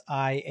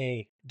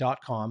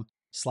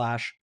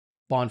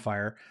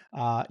 sia.com/bonfire.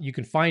 You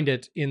can find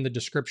it in the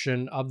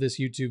description of this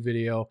YouTube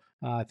video.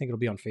 I think it'll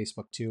be on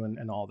Facebook too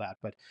and all that.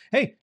 But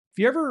hey, if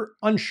you're ever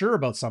unsure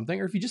about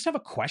something, or if you just have a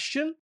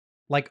question,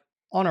 like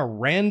on a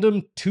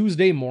random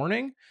Tuesday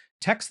morning,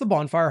 text the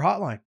Bonfire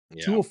hotline.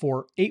 Yeah.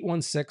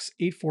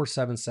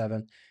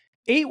 204-816-8477.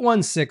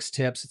 816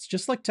 tips. It's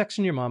just like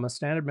texting your mama.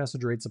 Standard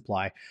message rates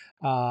apply.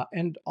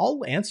 And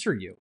I'll answer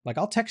you. Like,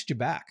 I'll text you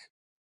back.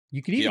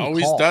 You could He even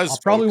always call. does, I'll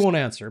probably folks. won't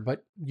answer,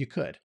 but you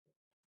could.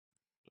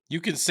 You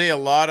can say a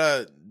lot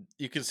of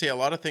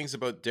things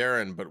about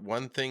Darren, but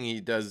one thing he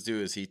does do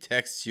is he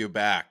texts you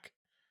back.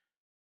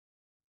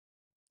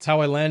 It's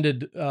how I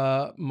landed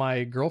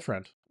my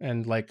girlfriend,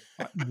 and like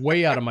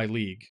way out of my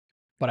league.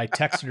 But I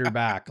texted her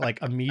back like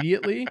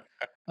immediately.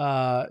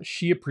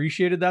 She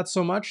appreciated that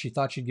so much. She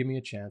thought she'd give me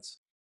a chance.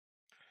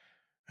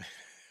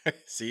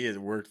 See,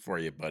 it worked for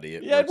you, buddy.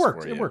 It Yeah, it works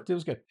worked. for It you. worked. It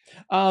was good.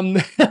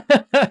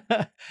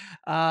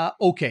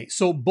 Okay,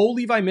 so Bo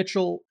Levi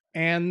Mitchell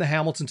and the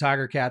Hamilton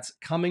Tiger Cats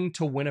coming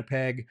to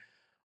Winnipeg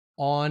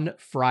on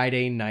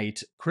Friday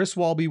night. Chris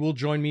Walby will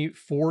join me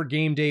for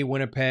Game Day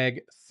Winnipeg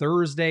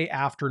Thursday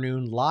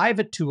afternoon, live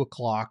at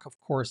 2:00. Of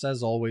course,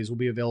 as always, will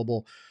be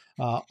available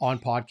on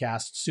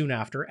podcast soon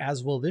after,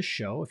 as will this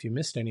show. If you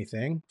missed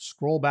anything,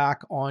 scroll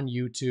back on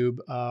YouTube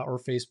or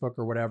Facebook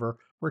or whatever,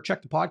 or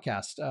check the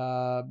podcast.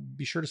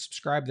 Be sure to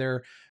subscribe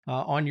there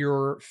on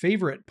your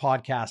favorite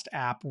podcast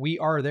app. We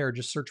are there.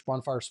 Just search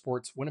Bonfire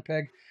Sports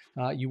Winnipeg.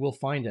 You will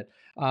find it.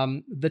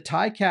 The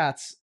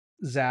Ticats,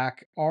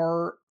 Zach,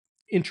 are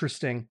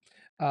interesting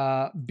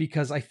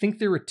because I think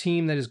they're a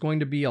team that is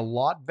going to be a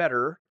lot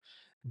better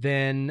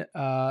than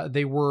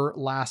they were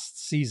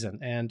last season.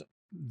 And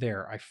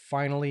there, I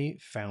finally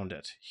found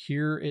it.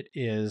 Here it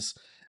is.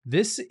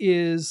 This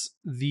is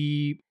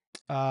the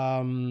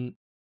Hamilton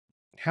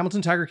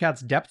Tiger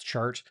Cats depth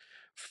chart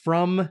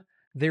from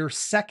their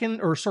first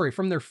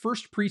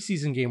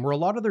preseason game where a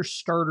lot of their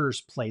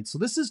starters played. So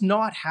this is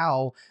not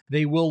how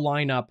they will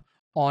line up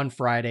on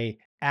Friday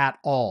at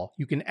all.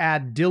 You can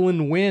add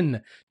Dylan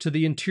Wynn to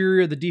the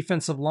interior of the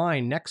defensive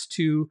line next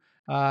to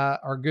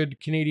our good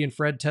Canadian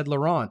Fred Ted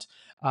Laurent.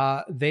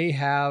 They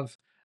have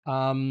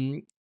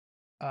Kwaku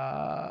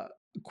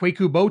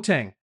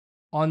Boateng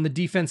on the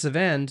defensive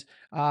end,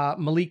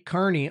 Malik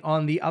Carney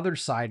on the other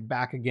side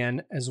back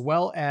again, as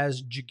well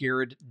as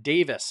Jagirid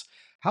Davis.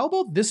 How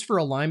about this for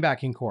a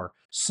linebacking core?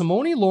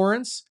 Simone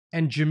Lawrence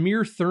and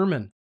Jameer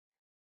Thurman.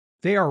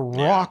 They are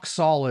Yeah. rock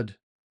solid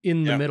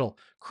in the Yep. middle.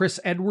 Chris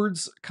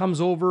Edwards comes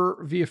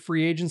over via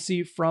free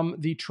agency from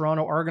the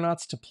Toronto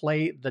Argonauts to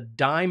play the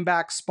dime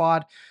back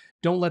spot.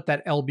 Don't let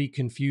that LB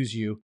confuse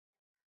you.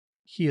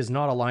 He is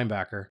not a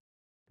linebacker.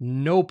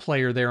 No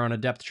player there on a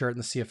depth chart in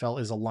the CFL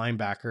is a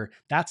linebacker.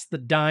 That's the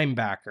dime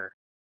backer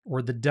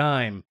or the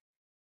dime.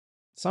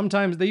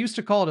 Sometimes they used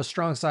to call it a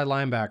strong side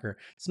linebacker.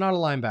 It's not a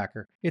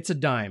linebacker. It's a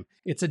dime.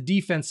 It's a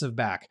defensive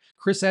back.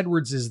 Chris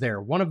Edwards is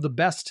there, one of the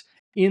best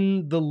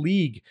in the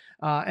league.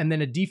 And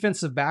then a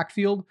defensive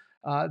backfield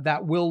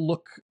that will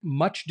look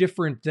much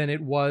different than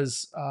it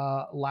was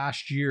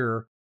last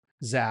year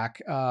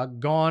Zach.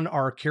 Gone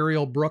are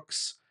Carriel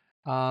Brooks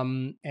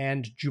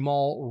and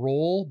Jamal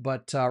Roll,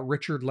 but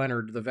Richard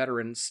Leonard, the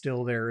veteran,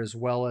 still there, as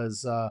well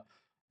as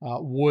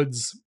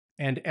Woods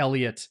and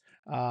Elliott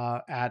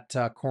at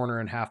corner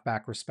and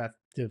halfback,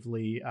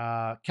 respectively.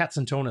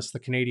 Katsantonis, the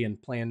Canadian,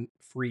 playing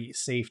free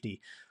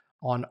safety.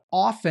 On Yeah.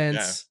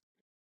 offense,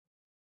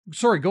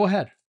 sorry, go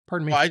ahead.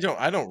 Pardon Well, me.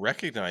 I don't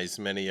recognize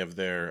many of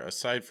their,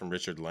 aside from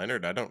Richard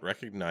Leonard, I don't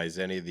recognize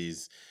any of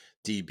these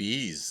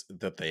DBs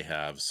that they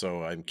have.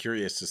 So I'm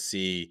curious to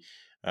see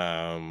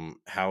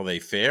how they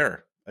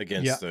fare Yeah.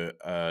 against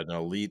an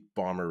elite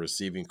bomber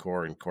receiving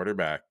core and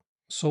quarterback.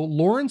 So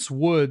Lawrence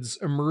Woods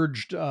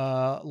emerged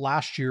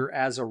last year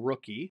as a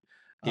rookie.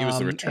 He was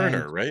the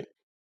returner, And right?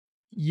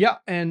 yeah,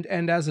 and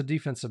as a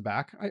defensive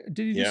back.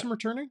 Did he do Yeah. some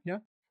returning? Yeah.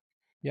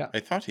 Yeah.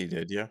 I thought he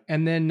did, yeah.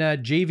 And then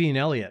Javian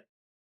Elliott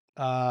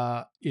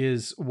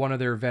is one of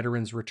their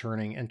veterans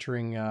returning,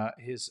 entering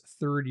his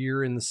third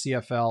year in the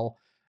CFL,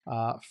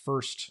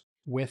 first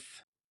with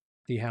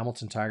the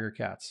Hamilton Tiger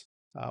Cats.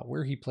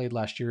 Where he played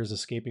last year is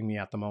escaping me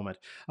at the moment.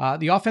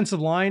 The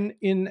offensive line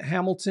in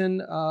Hamilton,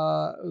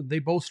 they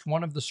boast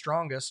one of the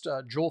strongest.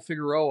 Joel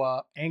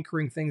Figueroa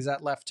anchoring things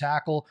at left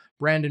tackle.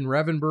 Brandon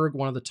Revenberg,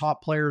 one of the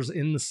top players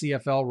in the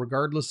CFL,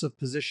 regardless of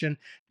position.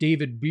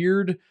 David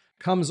Beard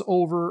comes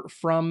over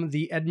from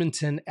the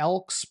Edmonton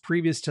Elks.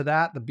 Previous to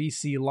that, the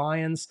BC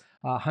Lions.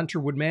 Hunter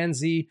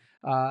Woodmansey.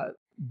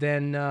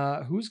 Then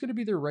who's going to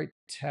be their right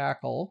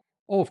tackle?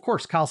 Oh, of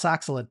course, Kyle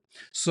Saxelid.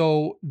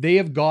 So they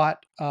have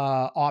got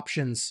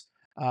options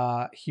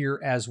here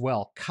as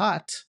well.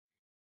 Cut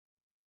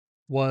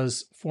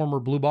was former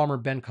Blue Bomber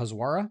Ben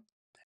Kazwara,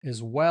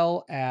 as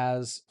well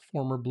as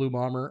former Blue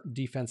Bomber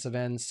defensive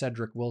end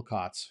Cedric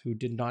Wilcots, who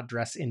did not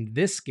dress in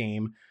this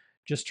game.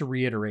 Just to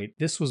reiterate,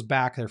 this was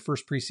back their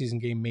first preseason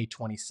game, May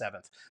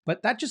 27th.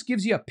 But that just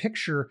gives you a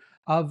picture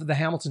of the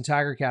Hamilton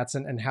Tiger Cats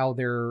and how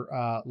they're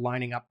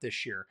lining up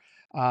this year.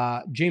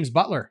 James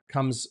Butler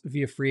comes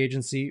via free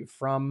agency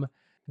from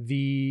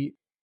the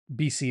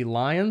BC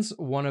Lions,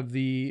 one of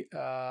the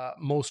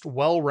most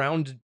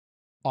well-rounded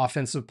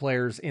offensive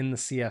players in the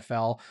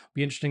CFL.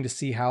 Be interesting to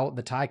see how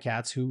the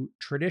Ticats, who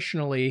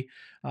traditionally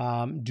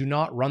do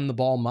not run the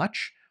ball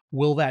much,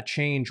 will that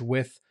change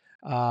with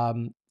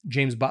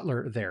James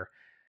Butler there.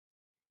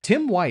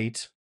 Tim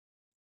White,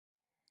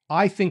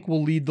 I think,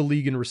 will lead the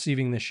league in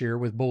receiving this year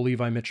with Bo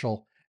Levi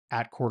Mitchell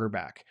at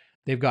quarterback.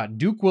 They've got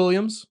Duke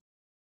Williams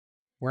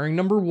wearing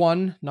number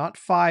 1, not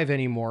 5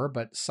 anymore,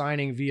 but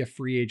signing via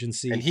free And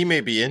agency. he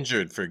may be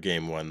injured for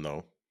game one,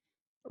 though.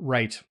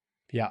 Right.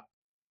 Yeah.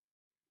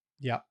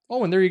 Yeah.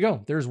 Oh, and there you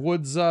go. There's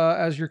Woods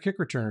as your kick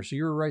returner. So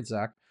you were right,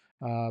 Zach.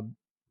 Uh,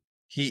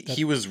 He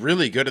that was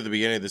really good at the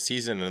beginning of the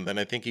season, and then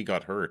I think he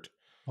got hurt.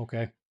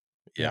 okay.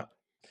 Yeah. Yeah.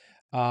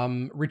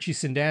 Richie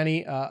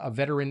Sindani, a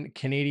veteran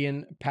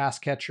Canadian pass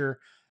catcher.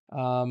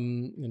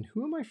 And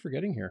who am I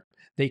forgetting here?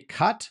 They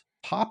cut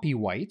Poppy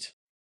White.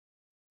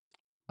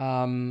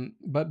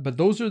 But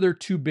those are their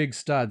two big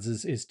studs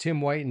is Tim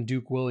White and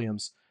Duke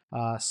Williams.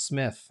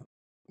 Smith,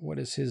 what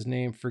is his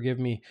name? Forgive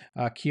me.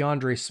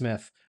 Keandre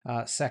Smith,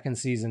 second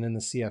season in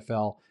the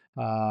CFL.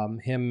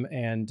 Him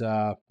and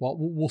well,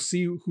 we'll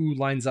see who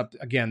lines up.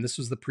 Again, this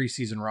was the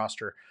preseason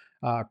roster,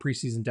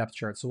 preseason depth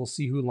chart. So we'll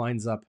see who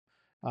lines up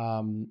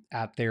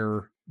at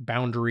their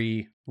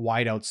boundary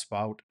wideout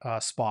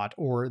spot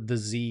or the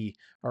Z,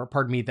 or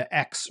pardon me, the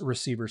X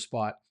receiver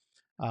spot,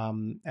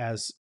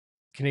 as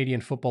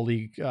Canadian Football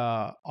League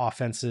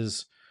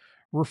offenses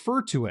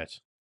refer to it.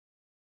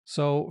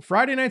 So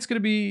Friday night's going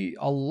to be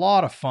a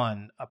lot of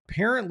fun.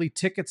 Apparently,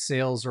 ticket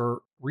sales are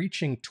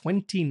reaching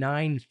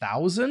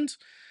 29,000,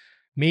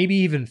 maybe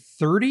even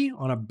 30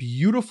 on a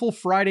beautiful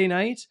Friday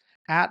night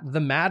at the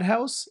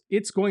Madhouse.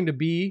 It's going to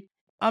be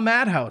a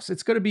madhouse.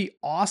 It's going to be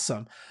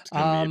awesome. It's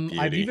gonna be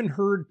a I've beauty. even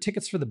heard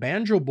tickets for the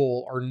Banjo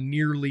Bowl are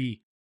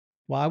nearly,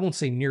 well, I won't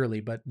say nearly,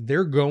 but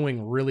they're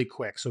going really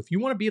quick. So if you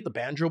want to be at the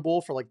Banjo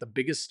Bowl for like the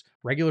biggest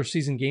regular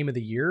season game of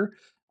the year,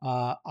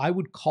 I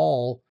would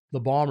call the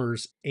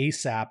Bombers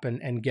ASAP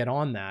and get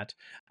on that.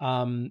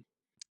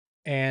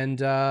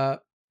 And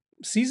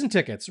season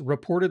tickets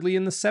reportedly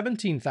in the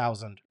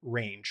 17,000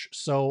 range.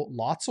 So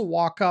lots of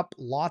walk up,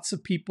 lots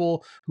of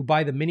people who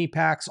buy the mini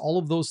packs, all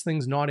of those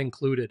things not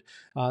included.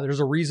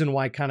 There's a reason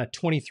why kind of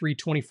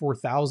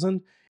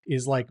 24,000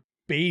 is like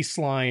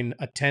baseline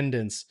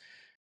attendance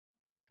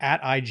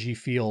at IG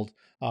Field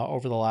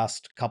over the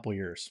last couple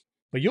years.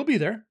 But you'll be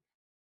there.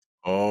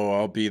 Oh,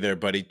 I'll be there,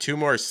 buddy. 2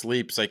 more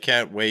sleeps. I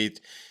can't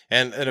wait.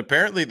 And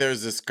apparently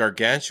there's this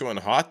gargantuan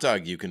hot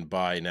dog you can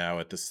buy now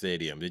at the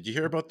stadium. Did you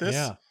hear about this?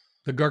 Yeah.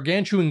 The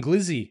gargantuan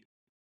glizzy.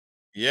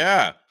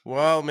 Yeah.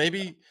 Well,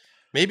 maybe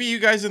you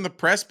guys in the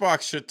press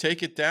box should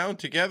take it down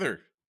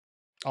together.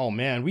 Oh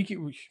man,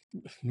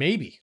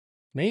 maybe,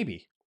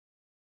 maybe.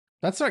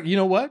 That's not, you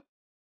know what?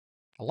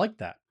 I like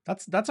that.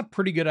 That's a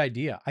pretty good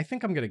idea. I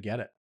think I'm gonna get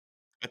it.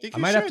 I think I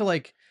you might have to should.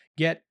 like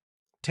get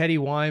Teddy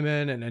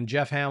Wyman and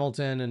Jeff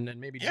Hamilton and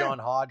maybe Yeah. John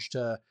Hodge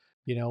to,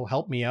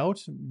 help me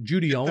out.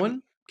 Judy Get them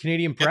Owen,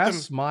 Canadian get them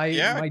Press, my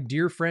yeah, my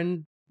dear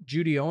friend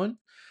Judy Owen.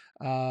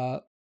 Uh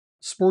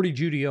Sporty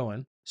Judy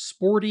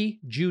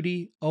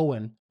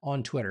Owen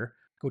on Twitter.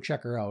 Go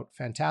check her out.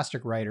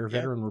 Fantastic writer, Yeah.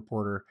 veteran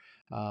reporter,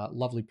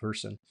 lovely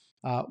person.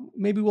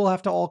 Maybe we'll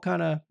have to all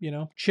kind of,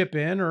 chip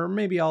in, or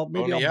maybe I'll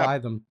Pony up. buy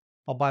them.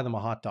 I'll buy them a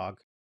hot dog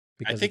I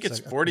because think it's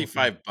it's a cool thing.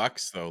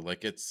 $45 though.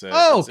 Like Oh, it's an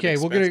okay.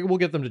 expensive. We'll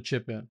get them to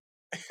chip in.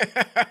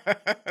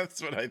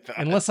 That's what I thought.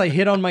 Unless I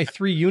hit on my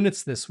 3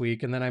 units this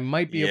week, and then I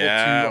might be able to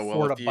Yeah, well,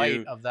 afford a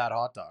bite of that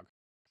hot dog.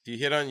 if you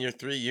hit on your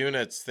 3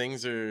 units,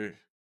 things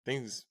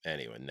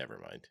anyway, never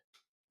mind.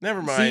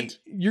 Never See, mind.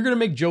 you're going to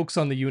make jokes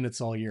on the units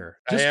all year.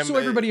 I Just am so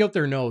everybody out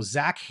there knows,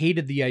 Zach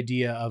hated the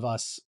idea of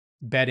us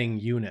betting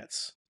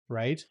units,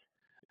 right?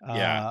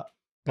 yeah. Uh, I,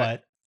 but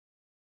I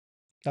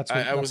that's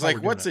was how we're like,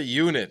 doing what's it. a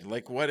unit?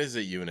 Like what is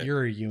a unit?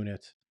 You're a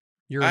unit.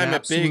 You're an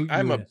absolute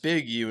I'm a unit.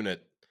 big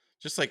unit.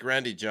 Just like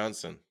Randy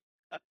Johnson.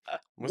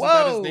 Wasn't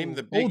that his name,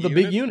 the Whoa! Oh, big the big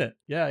unit? unit.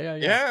 Yeah, yeah,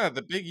 yeah. Yeah,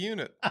 the big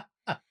unit.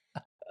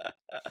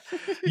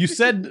 You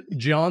said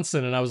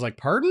Johnson, and I was like,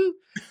 pardon?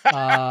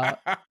 Uh,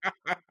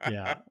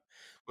 yeah,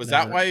 Was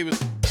that never. why he was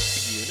big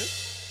unit?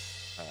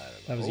 I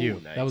don't That know. was Oh, you.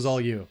 That was all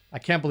nice. you. I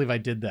can't believe I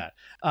did that.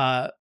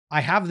 I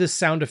have this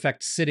sound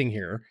effect sitting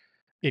here.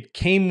 It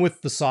came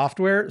with the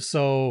software,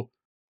 so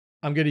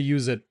I'm going to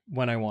use it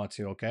when I want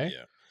to. Okay.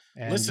 Yeah.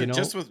 And Listen,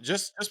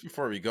 just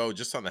before we go,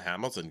 just on the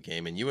Hamilton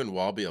game, and you and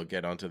Walby will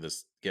get onto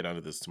this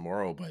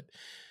tomorrow, but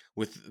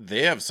with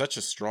they have such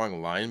a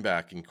strong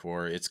linebacking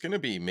core, it's going to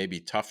be maybe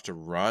tough to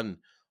run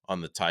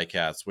on the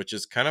Ticats, which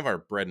is kind of our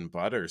bread and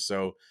butter.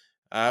 So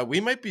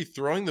we might be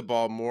throwing the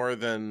ball more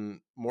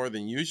than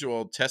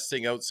usual,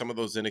 testing out some of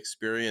those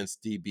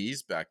inexperienced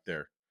DBs back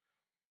there.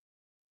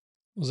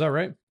 was that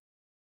right?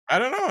 I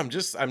don't know.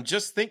 I'm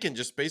just thinking,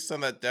 just based on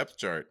that depth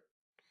chart.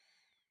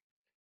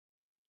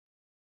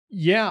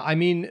 Yeah. I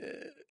mean,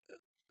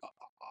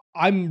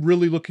 I'm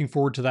really looking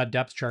forward to that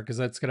depth chart because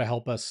that's going to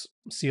help us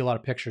see a lot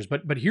of pictures.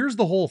 But here's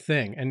the whole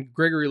thing. And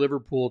Gregory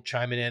Liverpool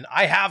chiming in.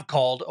 I have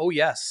called. Oh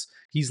yes,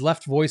 he's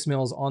left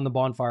voicemails on the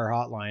Bonfire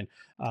Hotline.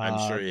 I'm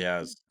sure Uh, he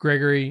has.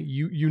 Gregory,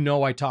 you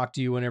know I talk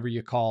to you whenever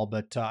you call,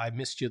 but I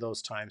missed you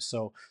those times.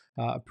 So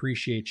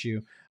appreciate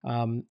you.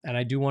 And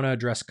I do want to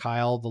address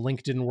Kyle. The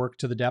link didn't work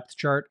to the depth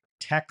chart.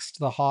 Text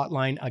the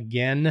hotline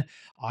again.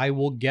 I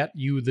will get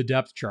you the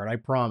depth chart. I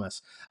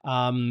promise.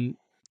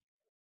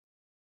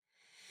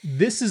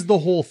 This is the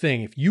whole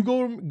thing. If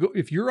you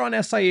if you're on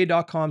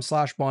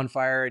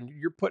SIA.com/bonfire and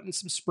you're putting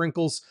some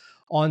sprinkles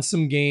on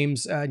some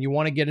games and you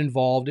want to get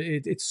involved,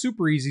 it's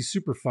super easy,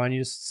 super fun.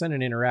 You just send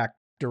an interact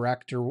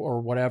direct or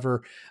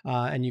whatever,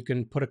 and you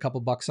can put a couple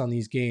bucks on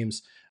these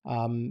games,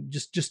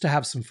 just to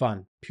have some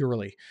fun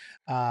purely.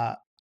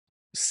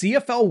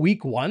 CFL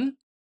week 1,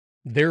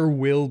 there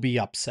will be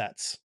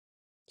upsets.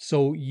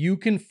 So you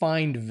can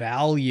find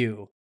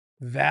value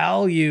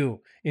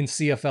in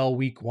CFL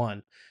week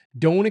 1.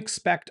 Don't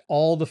expect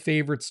all the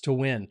favorites to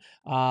win.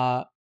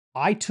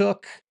 I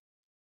took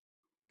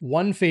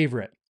one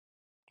favorite.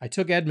 I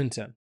took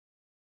Edmonton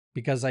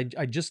because I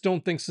just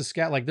don't think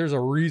like there's a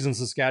reason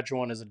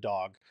Saskatchewan is a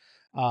dog.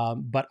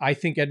 But I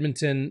think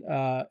Edmonton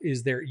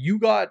is there. You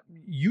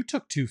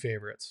took 2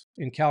 favorites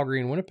in Calgary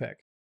and Winnipeg.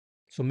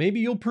 So maybe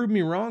you'll prove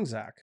me wrong,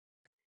 Zach.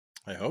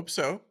 I hope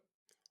so.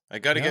 I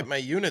got to Yeah. get my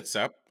units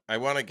up. I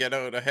want to get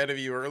out ahead of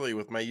you early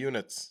with my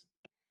units.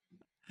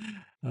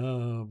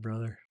 Oh,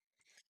 brother.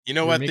 You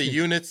know You're what? The making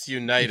units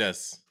unite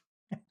us.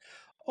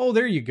 Oh,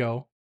 there you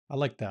go. I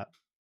like that.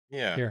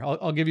 Yeah. Here,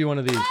 I'll give you one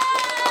of these.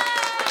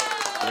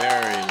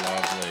 Very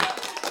lovely.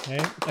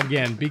 Okay.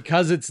 Again,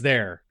 because it's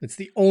there. It's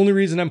the only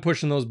reason I'm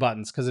pushing those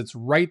buttons, because it's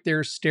right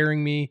there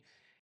staring me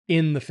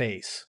in the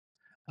face.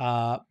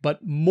 But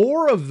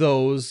more of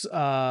those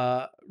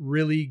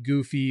really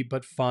goofy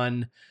but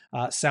fun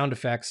sound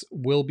effects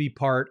will be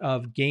part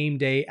of Game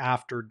Day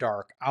After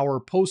Dark, our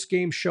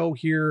post-game show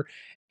here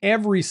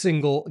every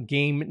single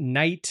game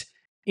night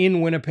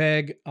in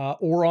Winnipeg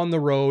or on the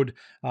road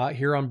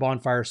here on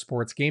Bonfire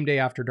Sports. Game Day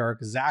After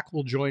Dark. Zach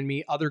will join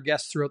me. Other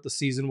guests throughout the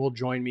season will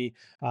join me.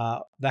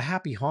 The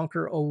Happy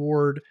Honker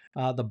Award,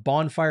 the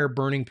Bonfire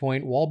Burning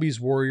Point, Walby's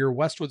Warrior,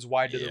 Westwood's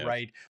Wide to the Yeah.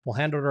 Right. We'll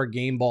hand out our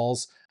game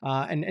balls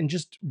and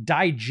just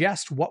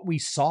digest what we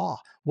saw,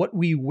 what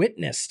we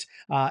witnessed,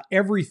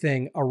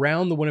 everything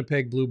around the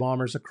Winnipeg Blue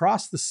Bombers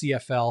across the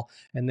CFL.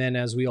 And then,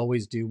 as we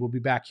always do, we'll be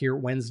back here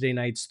Wednesday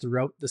nights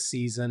throughout the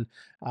season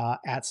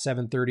at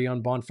 7:30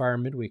 on Bonfire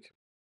Midweek.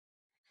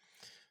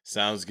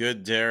 Sounds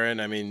good,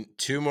 Darren. I mean,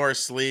 2 more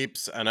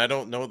sleeps, and I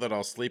don't know that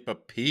I'll sleep a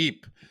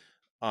peep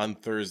on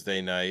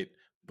Thursday night,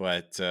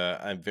 but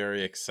I'm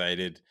very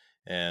excited,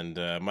 and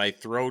my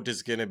throat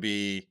is going to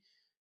be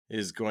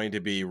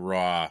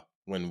raw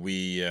when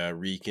we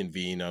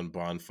reconvene on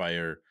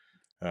Bonfire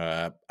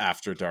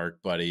after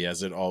dark, buddy,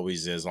 as it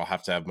always is. I'll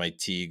have to have my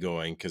tea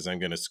going because I'm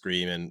going to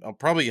scream, and I'll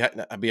probably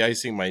be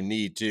icing my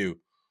knee too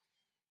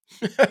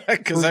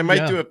because I might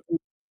Yeah. do a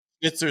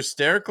Schnitzer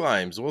stair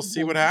climbs. We'll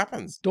see what Well,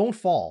 happens. don't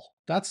fall.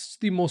 That's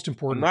the most I'm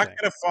important not thing.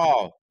 going to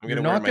fall. I'm going You're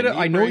to wear not my gonna.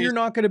 knee I know brace. you're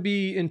not gonna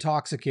be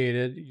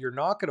intoxicated. You're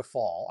not gonna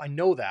fall. I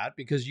know that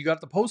because you got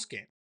the post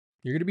game.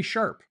 You're gonna be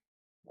sharp.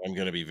 I'm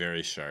going to be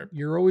very sharp.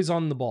 You're always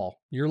on the ball.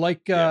 You're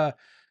like Yeah.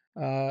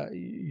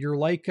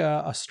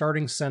 a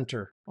starting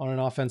center on an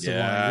offensive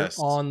line. You're Yes.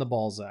 on the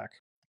ball, Zach.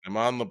 I'm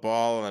on the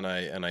ball and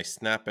I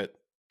snap it.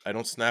 I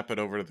don't snap it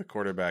over to the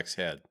quarterback's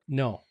head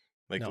No,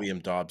 like no.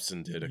 Liam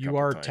Dobson did a You couple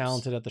are times.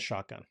 talented at the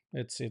shotgun.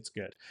 It's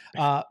good.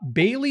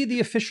 Bailey, the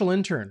official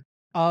intern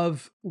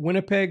of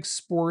Winnipeg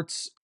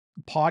Sports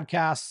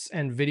podcasts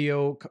and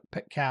video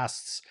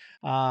casts,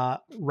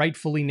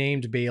 rightfully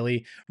named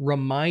Bailey,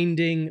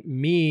 reminding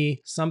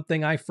me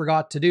something I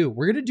forgot to do.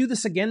 We're going to do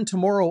this again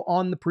tomorrow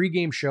on the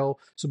pregame show,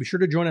 so be sure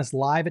to join us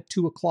live at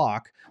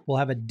 2:00. We'll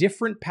have a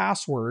different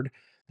password.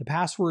 The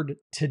password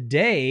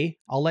today,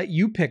 I'll let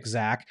you pick,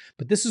 Zach,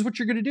 but this is what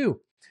you're going to do.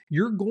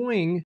 You're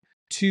going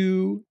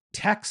to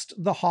text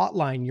the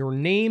hotline your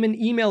name and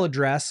email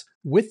address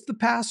with the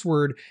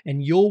password,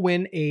 and you'll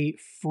win a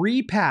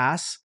free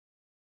pass,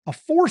 a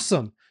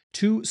foursome,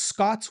 to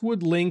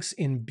Scotswood Links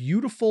in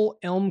beautiful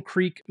Elm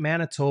Creek,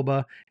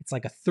 Manitoba. It's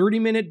like a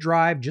 30-minute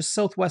drive just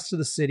southwest of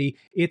the city.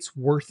 It's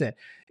worth it.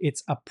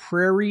 It's a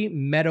prairie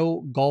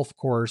meadow golf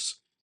course.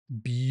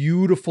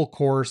 Beautiful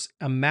course,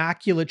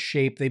 immaculate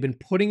shape. They've been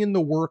putting in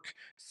the work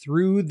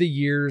through the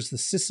years. The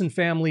Sisson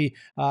family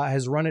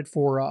has run it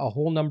for a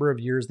whole number of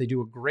years. They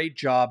do a great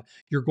job.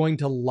 You're going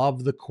to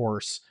love the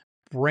course.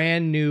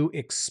 Brand new,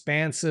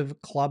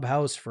 expansive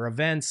clubhouse for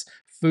events,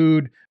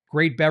 food,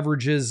 great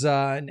beverages,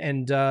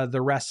 and the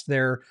rest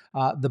there.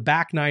 The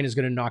back nine is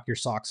going to knock your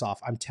socks off.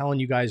 I'm telling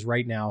you guys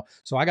right now.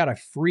 So I got a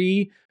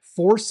free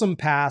foursome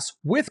pass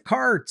with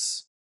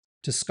carts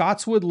to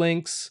Scotswood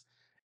Links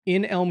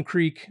in Elm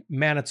Creek,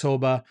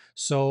 Manitoba.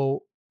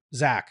 So,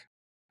 Zach,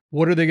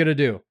 what are they going to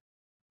do?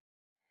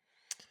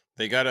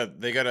 They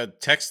gotta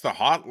text the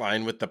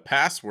hotline with the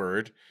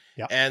password.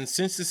 Yeah. And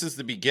since this is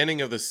the beginning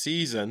of the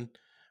season,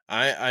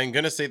 I'm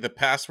gonna say the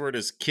password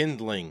is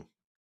kindling.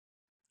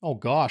 Oh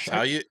gosh, It's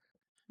how you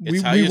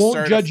it's how we you won't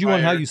start a judge you on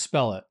how fire. you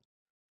spell it.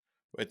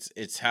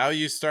 It's how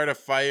you start a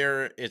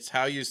fire. It's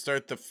how you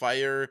start the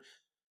fire.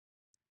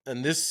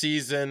 And this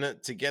season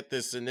to get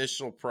this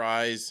initial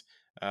prize,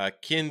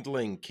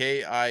 kindling,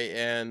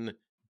 Kindling.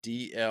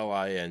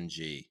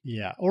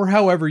 Yeah, or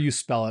however you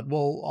spell it.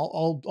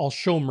 Well, I'll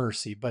show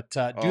mercy, but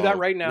do that Oh,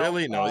 right now.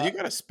 really? No, you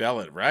got to spell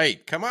it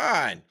right. Come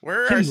on.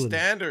 Where are our Kindlin.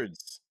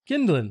 standards?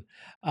 Kindlin.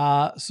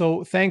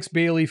 So thanks,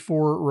 Bailey,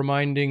 for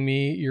reminding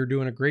me. You're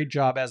doing a great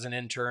job as an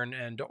intern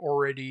and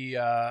already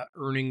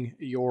earning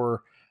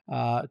your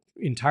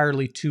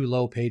entirely too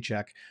low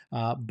paycheck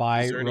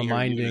by He's earning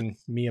her youth. reminding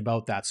me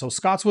about that. So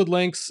Scotswood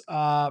Links,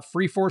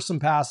 free foursome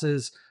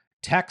passes.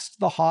 Text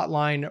the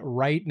hotline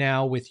right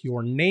now with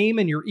your name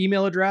and your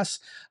email address,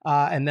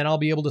 and then I'll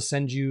be able to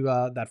send you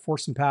that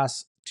foursome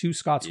pass to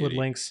Scotswood Beauty.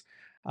 Links.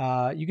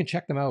 You can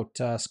check them out,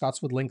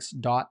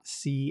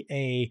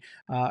 scotswoodlinks.ca.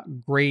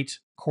 Great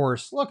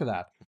course. Look at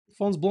that.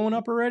 Phone's blowing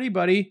up already,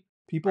 buddy.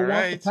 People All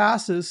want the right.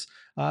 passes.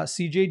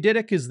 CJ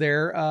Diddick is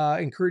there.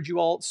 Encourage you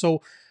all.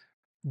 So,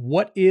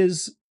 what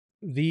is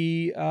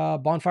the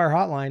bonfire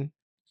hotline?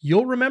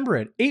 You'll remember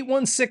it.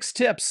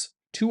 816-TIPS.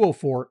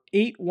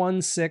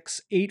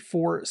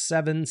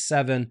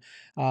 204-816-8477.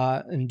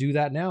 And do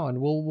that now. And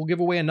we'll give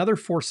away another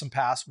foursome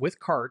pass with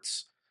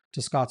carts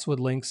to Scotswood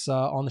Links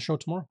on the show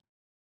tomorrow.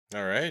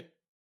 All right.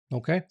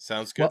 Okay.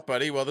 Sounds good,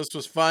 buddy. Well, this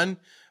was fun.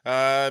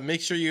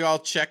 Make sure you all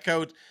check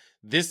out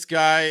this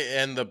guy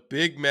and the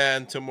big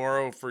man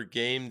tomorrow for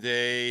game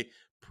day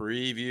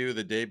preview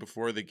the day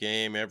before the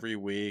game every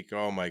week.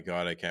 Oh my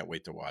God, I can't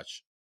wait to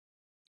watch.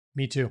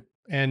 Me too.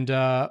 And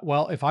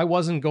well, if I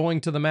wasn't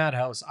going to the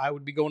Madhouse, I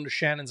would be going to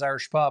Shannon's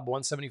Irish Pub,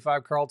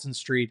 175 Carlton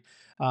Street,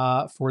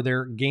 for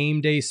their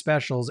game day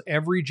specials.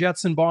 Every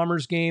Jets and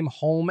Bombers game,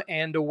 home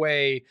and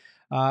away.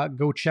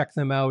 Go check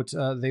them out.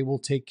 They will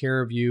take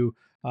care of you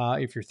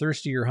if you're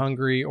thirsty or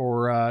hungry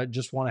or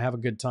just want to have a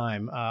good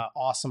time.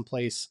 Awesome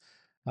place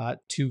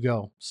to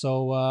go.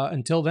 So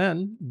until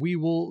then, we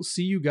will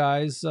see you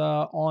guys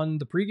on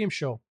the pregame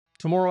show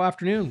tomorrow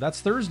afternoon. That's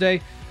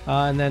Thursday.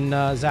 And then,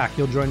 Zach,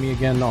 you'll join me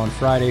again on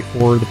Friday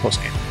for the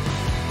postgame.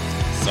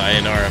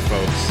 Sayonara,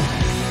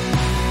 folks.